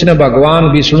 उसने भगवान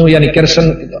विष्णु यानी कृष्ण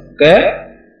के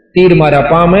तीर मारा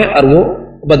पांव में और वो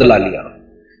बदला लिया।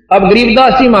 अब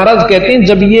गरीबदास जी महाराज कहते हैं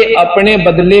जब ये अपने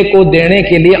बदले को देने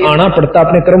के लिए आना पड़ता,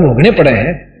 अपने कर्म भोगने पड़े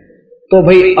हैं, तो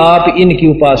भाई आप इनकी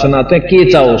उपासना तो के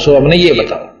चाहो सो हमने ये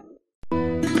बताओ।